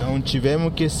 Então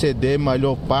tivemos que ceder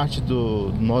maior parte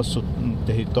do nosso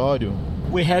território.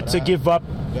 We had to give up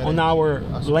on our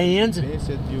land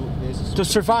to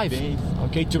survive,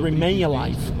 okay, to remain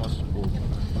alive.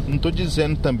 Não estou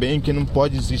dizendo também que não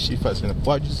pode existir fazenda.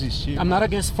 Pode existir. I'm not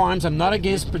against farms. I'm not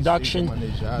against production.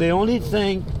 The only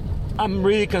thing I'm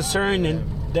really concerned and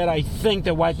that I think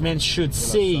the white men should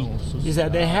see is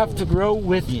that they have to grow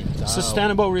with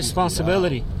sustainable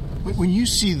responsibility. When you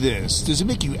see this, does it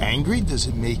make you angry? Does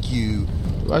it make you...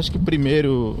 Eu acho que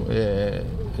primeiro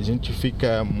a gente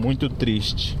fica muito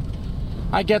triste.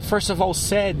 I get first of all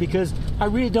sad because I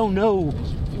really don't know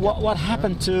what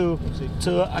happened to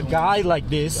a guy like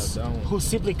this who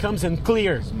simply comes and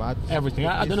clears everything.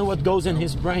 I don't know what goes in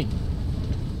his brain.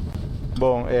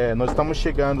 Bom, nós estamos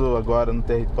chegando agora no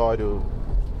território.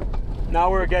 Now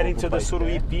we're getting to the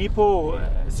Surui people.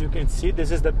 As you can see,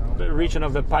 this is the region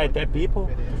of the Paeté people.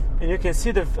 And you can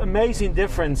see the amazing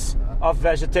difference of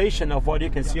vegetation of what you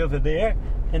can see over there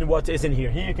and what is in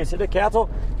here. Here you can see the cattle,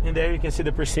 and there you can see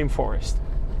the pristine forest.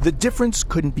 The difference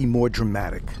couldn't be more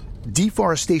dramatic.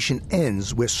 Deforestation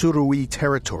ends where Surui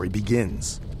territory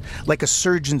begins. Like a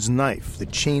surgeon's knife, the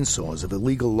chainsaws of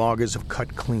illegal loggers have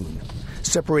cut clean,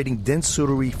 separating dense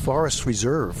Surui forest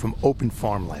reserve from open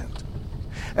farmland.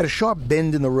 At a sharp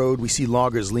bend in the road, we see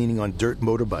loggers leaning on dirt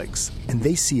motorbikes, and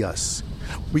they see us.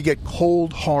 We get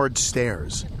cold, hard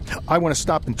stares. I want to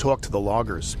stop and talk to the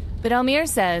loggers. But Elmire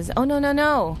says, oh,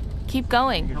 no. Keep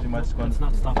going. Let's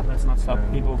not stop.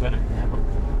 People are going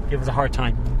to give us a hard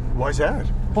time. Why is that?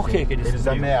 Por que eles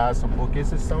ameaçam? Porque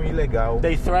vocês são ilegal.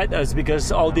 They threaten us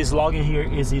because all this logging here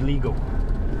is illegal.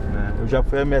 Eu já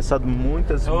fui ameaçado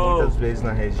muitas vezes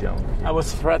na região. I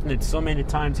was threatened so many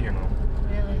times here.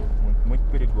 Really? Muito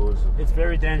perigoso. It's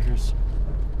very dangerous.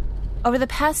 Over the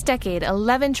past decade,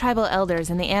 11 tribal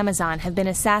elders in the Amazon have been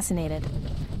assassinated.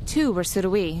 2 were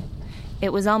Surui.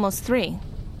 It was almost 3.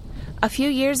 A few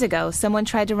years ago, someone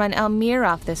tried to run Elmire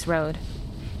off this road.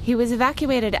 He was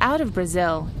evacuated out of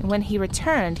Brazil, and when he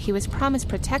returned, he was promised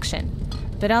protection.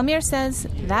 But Elmire says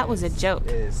that was a joke.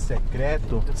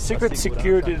 Secret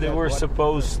security that were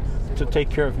supposed to take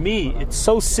care of me, it's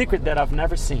so secret that I've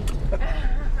never seen.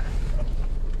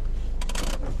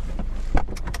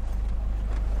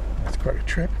 That's quite a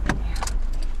trip.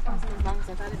 As long as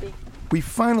I thought it'd be. We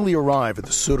finally arrive at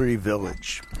the Surui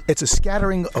village. It's a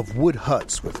scattering of wood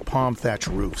huts with palm thatch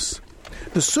roofs.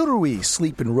 The Surui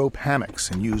sleep in rope hammocks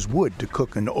and use wood to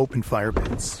cook in open fire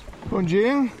pits. Bom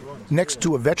dia. Next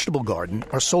to a vegetable garden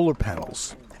are solar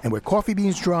panels. And where coffee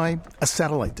beans dry, a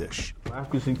satellite dish.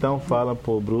 Marcos então fala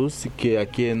pro Bruce que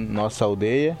aqui é nossa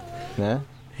aldeia, né?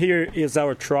 Here is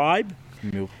our tribe.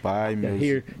 Meu pai,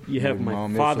 here you have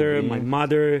my father, my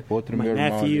mother, my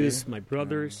nephews, my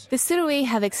brothers. The Surui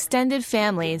have extended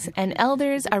families and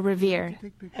elders are revered.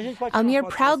 Elmire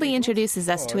proudly introduces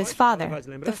us to his father,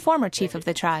 the former chief of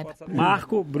the tribe.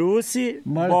 Marco, Bruce,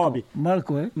 Bob.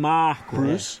 Marco, eh? Marco.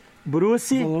 Bruce.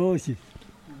 Bruce.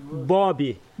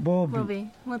 Bobby.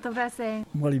 Bobby. Muito prazer.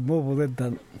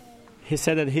 He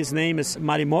said that his name is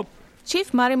Marimop.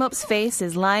 Chief Marimop's face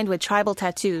is lined with tribal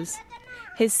tattoos.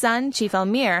 His son, Chief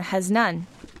Almir, has none.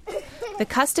 The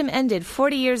custom ended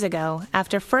 40 years ago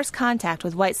after first contact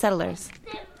with white settlers.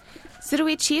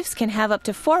 Surui chiefs can have up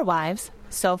to 4 wives.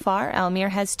 So far, Almir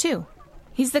has 2.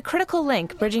 He's the critical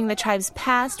link bridging the tribe's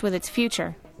past with its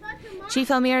future. Chief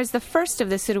Almir is the first of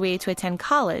the Surui to attend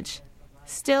college.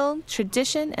 Still,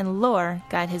 tradition and lore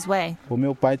guide his way.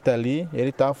 My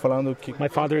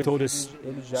father told us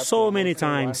so many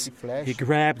times he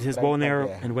grabbed his bow and arrow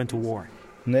and went to war.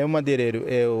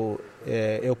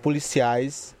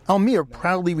 Almir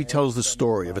proudly retells the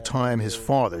story of a time his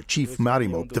father, Chief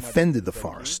Marimop, defended the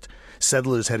forest.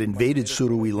 Settlers had invaded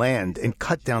Surui land and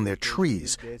cut down their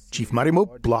trees. Chief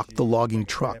Marimop blocked the logging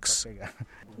trucks.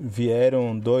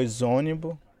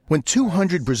 When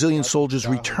 200 Brazilian soldiers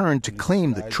returned to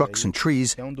claim the trucks and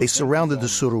trees, they surrounded the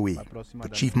Surui.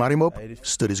 But Chief Marimop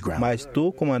stood his ground.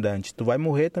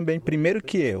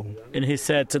 And he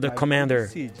said to the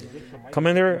commander,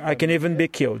 "Commander, I can even be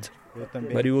killed,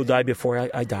 but you will die before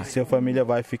I die.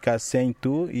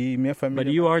 But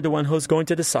you are the one who's going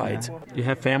to decide. You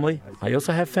have family, I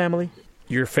also have family.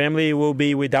 Your family will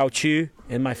be without you,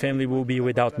 and my family will be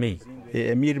without me."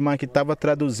 Minha irmã que estava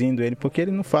traduzindo ele, porque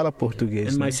ele não fala português.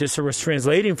 And my sister was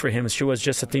translating for him. She was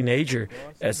just a teenager.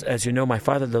 As you know, my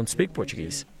father don't speak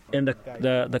Portuguese. And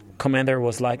the commander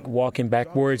was like walking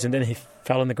backwards, and then he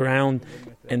fell on the ground.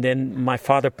 And then my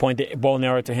father pointed a bow and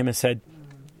arrow to him and said,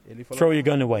 "Throw your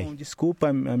gun away."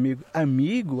 Desculpa,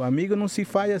 amigo. Amigo não se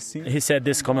faz assim. He said,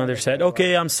 this commander said,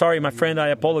 "Okay, I'm sorry, my friend, I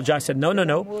apologize." I said,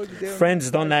 No.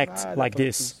 Friends don't act like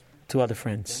this to other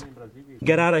friends.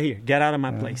 Get out of here. Get out of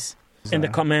my place. And the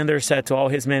commander said to all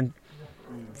his men,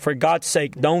 "For God's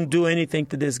sake, don't do anything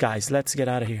to these guys. Let's get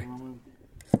out of here."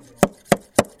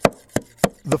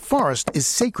 The forest is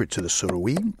sacred to the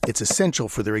Surui. It's essential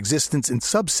for their existence and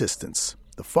subsistence.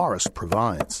 The forest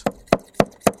provides.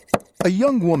 A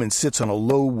young woman sits on a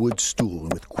low wood stool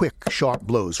and with quick, sharp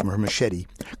blows from her machete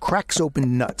cracks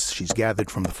open nuts she's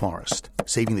gathered from the forest,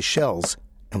 saving the shells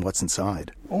and what's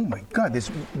inside. Oh my God,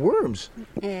 there's worms.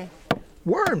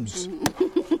 Worms!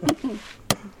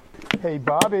 Hey,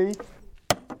 Bobby.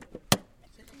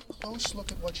 Close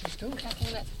look at what she's doing.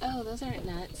 Oh, those aren't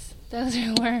nuts. Those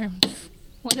are worms.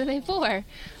 What are they for?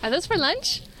 Are those for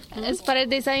lunch? ¿Es para el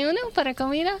desayuno? ¿Para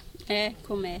comida?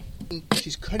 Comer.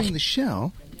 She's cutting the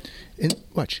shell, and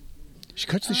watch. She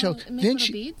cuts the shell. Then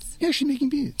beads? Yeah, she's making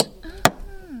beads.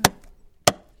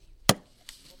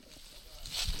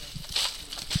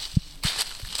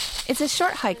 It's a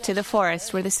short hike to the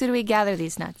forest where the Surui gather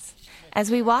these nuts. As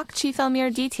we walk, Chief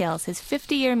Almir details his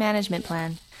 50-year management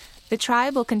plan. The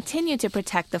tribe will continue to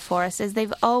protect the forest as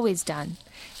they've always done,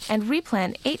 and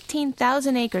replant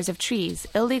 18,000 acres of trees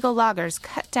illegal loggers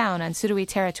cut down on Surui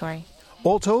territory.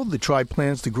 All told, the tribe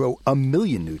plans to grow 1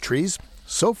 million new trees.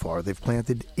 So far, they've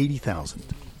planted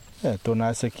 80,000.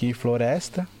 Tornar isso aqui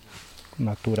floresta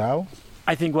natural.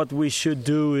 I think what we should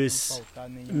do is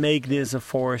make this a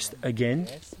forest again.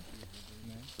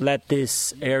 Let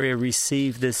this area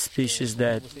receive the species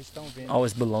that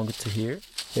always belonged to here.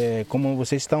 Como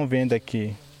vocês estão vendo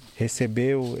aqui,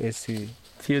 recebeu esse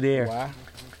feel the air.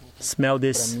 Smell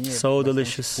this, so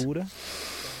delicious.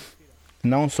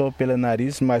 Não só pelo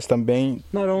nariz, mas também.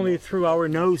 Not only through our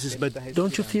noses, but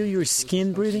don't you feel your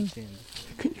skin breathing?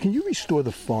 Can you restore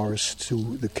the forest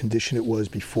to the condition it was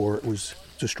before it was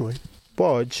destroyed?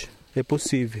 Pode. É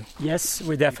possível. Yes,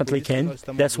 we definitely can.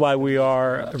 That's why we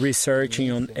are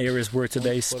researching on areas where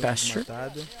today is pasture,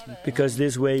 because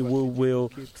this way we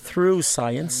will, through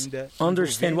science,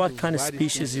 understand what kind of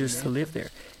species used to live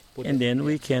there. And then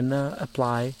we can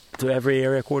apply to every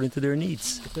area according to their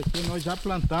needs. Nós já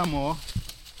plantamos, ó.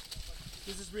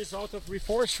 This is the result of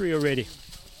reforestry already.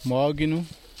 Mogno.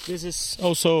 This is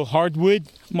also hardwood,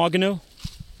 mogno.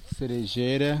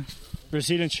 Cerejeira.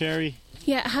 Brazilian cherry.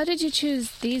 Yeah, how did you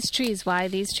choose these trees? Why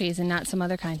these trees and not some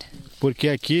other kind? Porque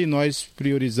aqui nós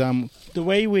priorizamos. The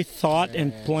way we thought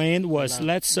and planned was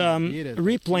let's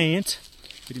replant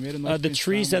the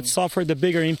trees that suffer the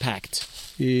bigger impact.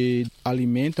 E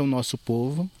alimentam o nosso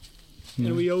povo.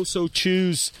 And we also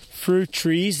choose fruit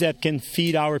trees that can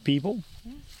feed our people.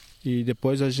 E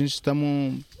depois a gente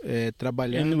estamos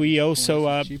trabalhando. And we also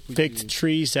picked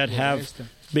trees that have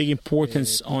big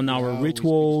importance on our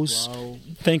rituals,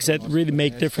 things that really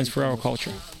make difference for our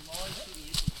culture.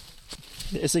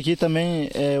 Esse aqui também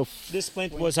é. This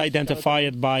plant was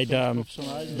identified by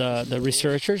the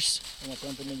researchers.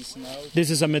 This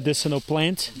is a medicinal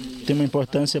plant. Tem uma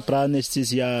importância para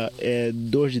anestesiar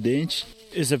dor de dente.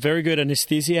 is a very good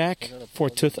anesthesiac for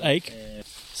toothache.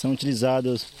 São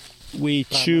utilizados. We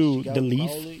chew the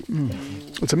leaf.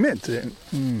 It's a mint.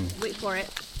 Wait for it.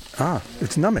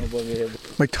 It's numbing.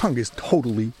 My tongue is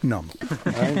totally numb.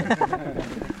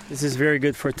 This is very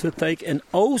good for toothache and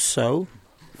also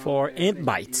for ant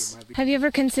bites. Have you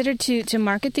ever considered to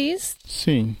market these?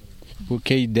 Sim,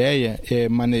 porque a ideia é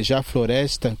manejar a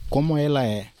floresta como ela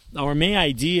é. Our main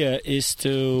idea is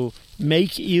to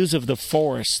make use of the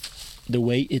forest the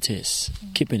way it is,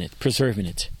 keeping it, preserving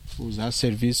it. Usar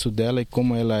serviço dela e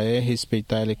como ela é,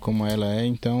 respeitar ela como ela é,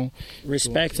 então...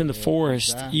 Respecting the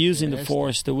forest, using the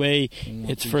forest the way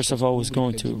it's first of all is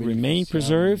going to remain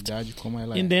preserved,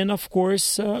 and then of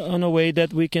course in a way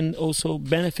that we can also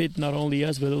benefit not only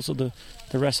us but also the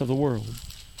rest of the world.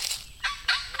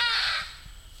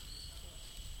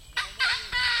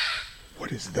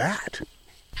 What is that?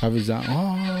 Avisar,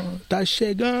 tá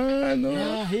chegando!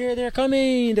 Yeah, here they're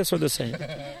coming! That's what they're saying.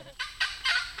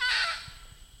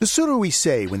 The Surui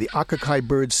say when the Akakai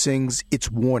bird sings,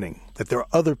 it's warning that there are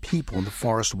other people in the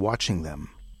forest watching them.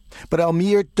 But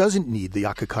Almir doesn't need the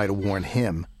Akakai to warn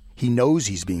him. He knows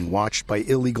he's being watched by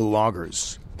illegal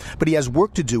loggers. But he has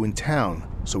work to do in town,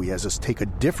 so he has us take a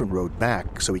different road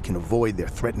back so he can avoid their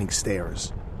threatening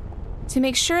stares. To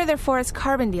make sure their forest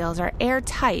carbon deals are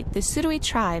airtight, the Surui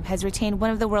tribe has retained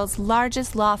one of the world's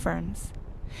largest law firms.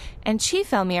 And Chief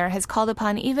Almir has called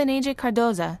upon Ivaneja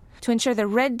Cardoza to ensure the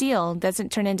red deal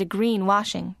doesn't turn into green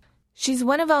washing. She's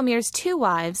one of Almir's 2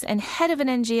 wives and head of an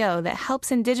NGO that helps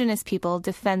indigenous people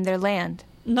defend their land.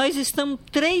 Nós estamos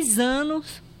 3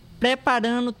 anos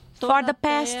preparando. For the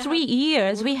past 3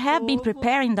 years, we have been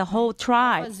preparing the whole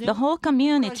tribe, the whole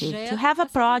community, to have a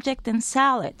project and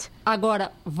sell it.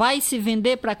 Agora, vai se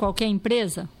vender para qualquer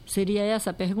empresa? Seria essa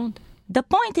a pergunta? The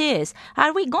point is,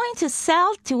 are we going to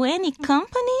sell to any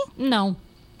company? Não.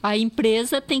 A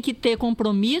empresa tem que ter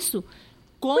compromisso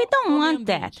com We don't want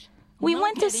that. We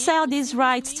want to sell these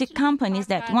rights to companies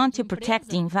that want to protect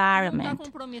the environment.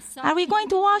 Are we going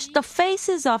to wash the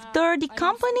faces of dirty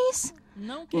companies?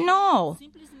 No.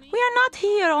 We are not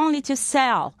here only to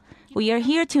sell. We are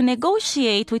here to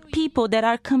negotiate with people that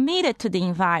are committed to the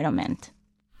environment.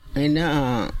 I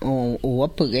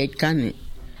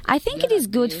think it is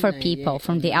good for people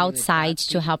from the outside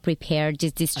to help repair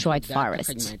these destroyed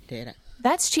forests.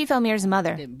 That's Chief Almir's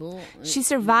mother. She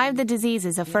survived the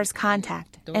diseases of first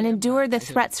contact and endured the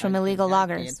threats from illegal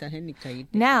loggers.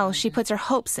 Now she puts her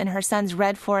hopes in her son's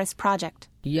Red Forest project.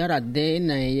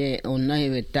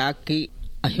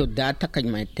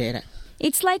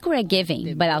 It's like we're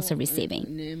giving, but also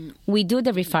receiving. We do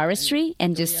the reforestry,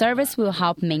 and this service will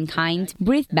help mankind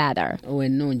breathe better.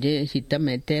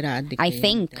 I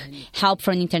think help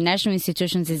from international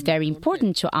institutions is very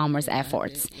important to Almir's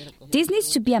efforts. This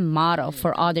needs to be a model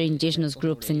for other indigenous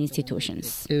groups and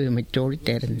institutions.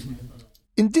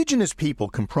 Indigenous people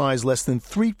comprise less than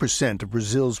 3% of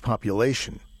Brazil's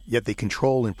population, yet they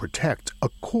control and protect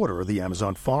 1/4 of the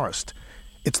Amazon forest.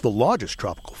 It's the largest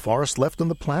tropical forest left on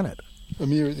the planet.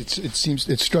 Amir,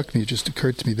 it struck me, it just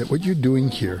occurred to me that what you're doing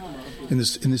here in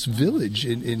this village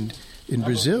in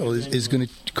Brazil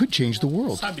could change the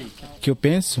world. Que eu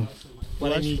penso?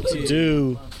 What I need to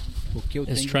do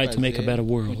is try to make a better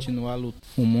world.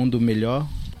 Mundo melhor.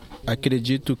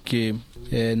 Acredito que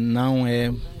não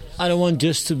é. I don't want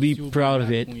just to be proud of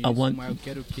it. I want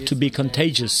to be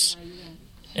contagious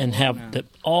and have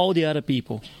all the other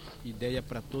people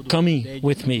coming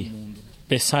with me,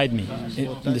 beside me,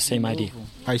 in the same idea.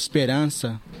 A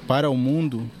esperança para o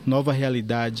mundo, nova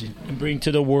realidade. And bring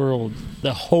to the world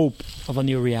the hope of a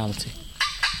new reality.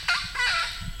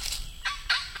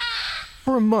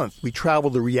 For a month, we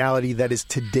traveled the reality that is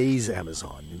today's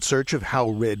Amazon in search of how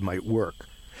RED might work.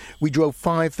 We drove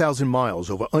 5,000 miles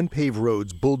over unpaved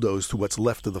roads bulldozed through what's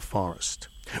left of the forest.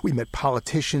 We met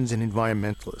politicians and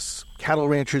environmentalists, cattle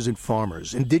ranchers and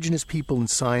farmers, indigenous people and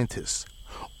scientists,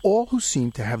 all who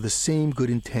seem to have the same good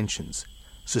intentions,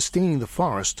 sustaining the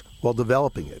forest while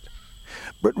developing it.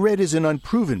 But RED is an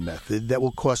unproven method that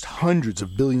will cost hundreds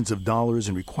of billions of dollars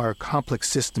and require complex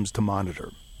systems to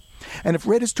monitor. And if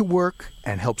RED is to work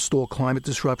and help stall climate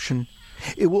disruption,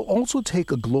 it will also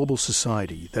take a global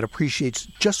society that appreciates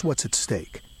just what's at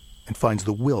stake and finds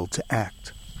the will to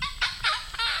act.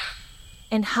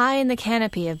 And high in the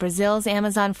canopy of Brazil's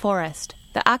Amazon forest,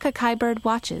 the Akakai bird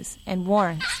watches and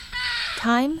warns.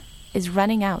 Time is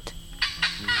running out.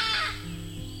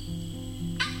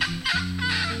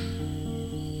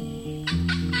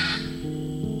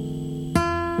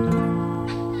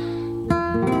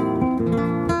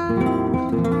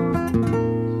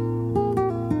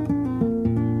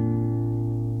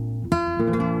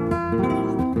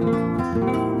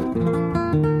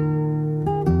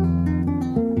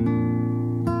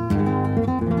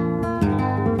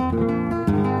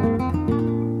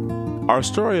 Our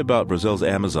story about Brazil's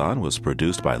Amazon was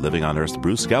produced by Living on Earth's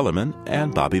Bruce Gellerman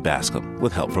and Bobby Bascom,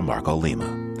 with help from Marco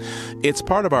Lima. It's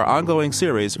part of our ongoing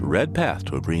series, Red Path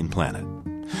to a Green Planet.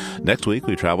 Next week,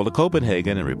 we travel to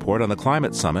Copenhagen and report on the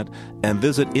climate summit and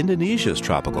visit Indonesia's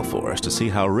tropical forest to see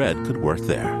how red could work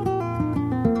there.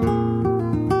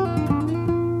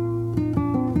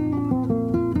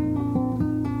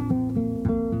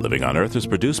 Living on Earth is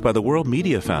produced by the World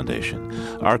Media Foundation.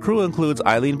 Our crew includes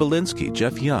Eileen Belinsky,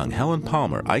 Jeff Young, Helen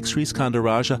Palmer, Ike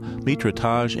Sriskandaraja, Mitra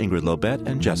Taj, Ingrid Lobet,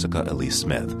 and Jessica Elise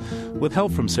Smith, with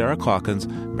help from Sarah Calkins,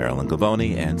 Marilyn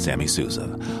Gavoni, and Sammy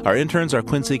Souza. Our interns are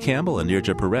Quincy Campbell and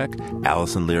Nirja Parek.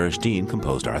 Allison Lirish-Dean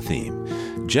composed our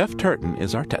theme. Jeff Turton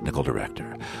is our technical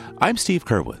director. I'm Steve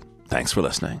Curwood. Thanks for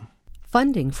listening.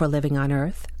 Funding for Living on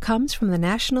Earth comes from the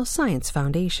National Science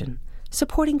Foundation,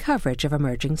 supporting coverage of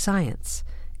emerging science,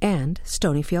 and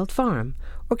Stonyfield Farm,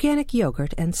 organic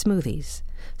yogurt and smoothies.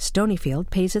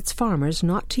 Stonyfield pays its farmers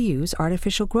not to use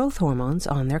artificial growth hormones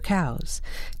on their cows.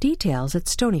 Details at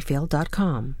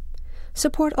stonyfield.com.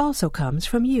 Support also comes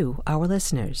from you, our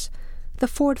listeners, the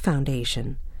Ford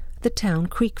Foundation, the Town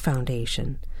Creek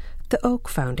Foundation, the Oak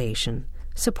Foundation,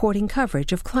 supporting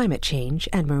coverage of climate change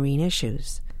and marine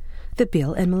issues, the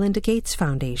Bill and Melinda Gates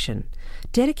Foundation,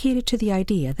 dedicated to the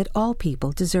idea that all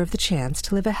people deserve the chance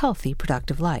to live a healthy,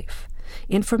 productive life.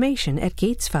 Information at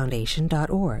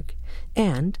gatesfoundation.org.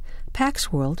 And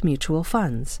Pax World Mutual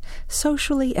Funds,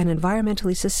 socially and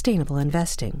environmentally sustainable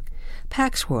investing.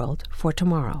 Pax World for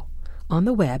tomorrow. On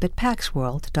the web at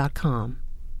paxworld.com.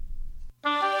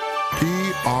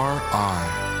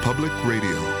 PRI, Public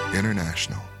Radio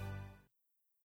International.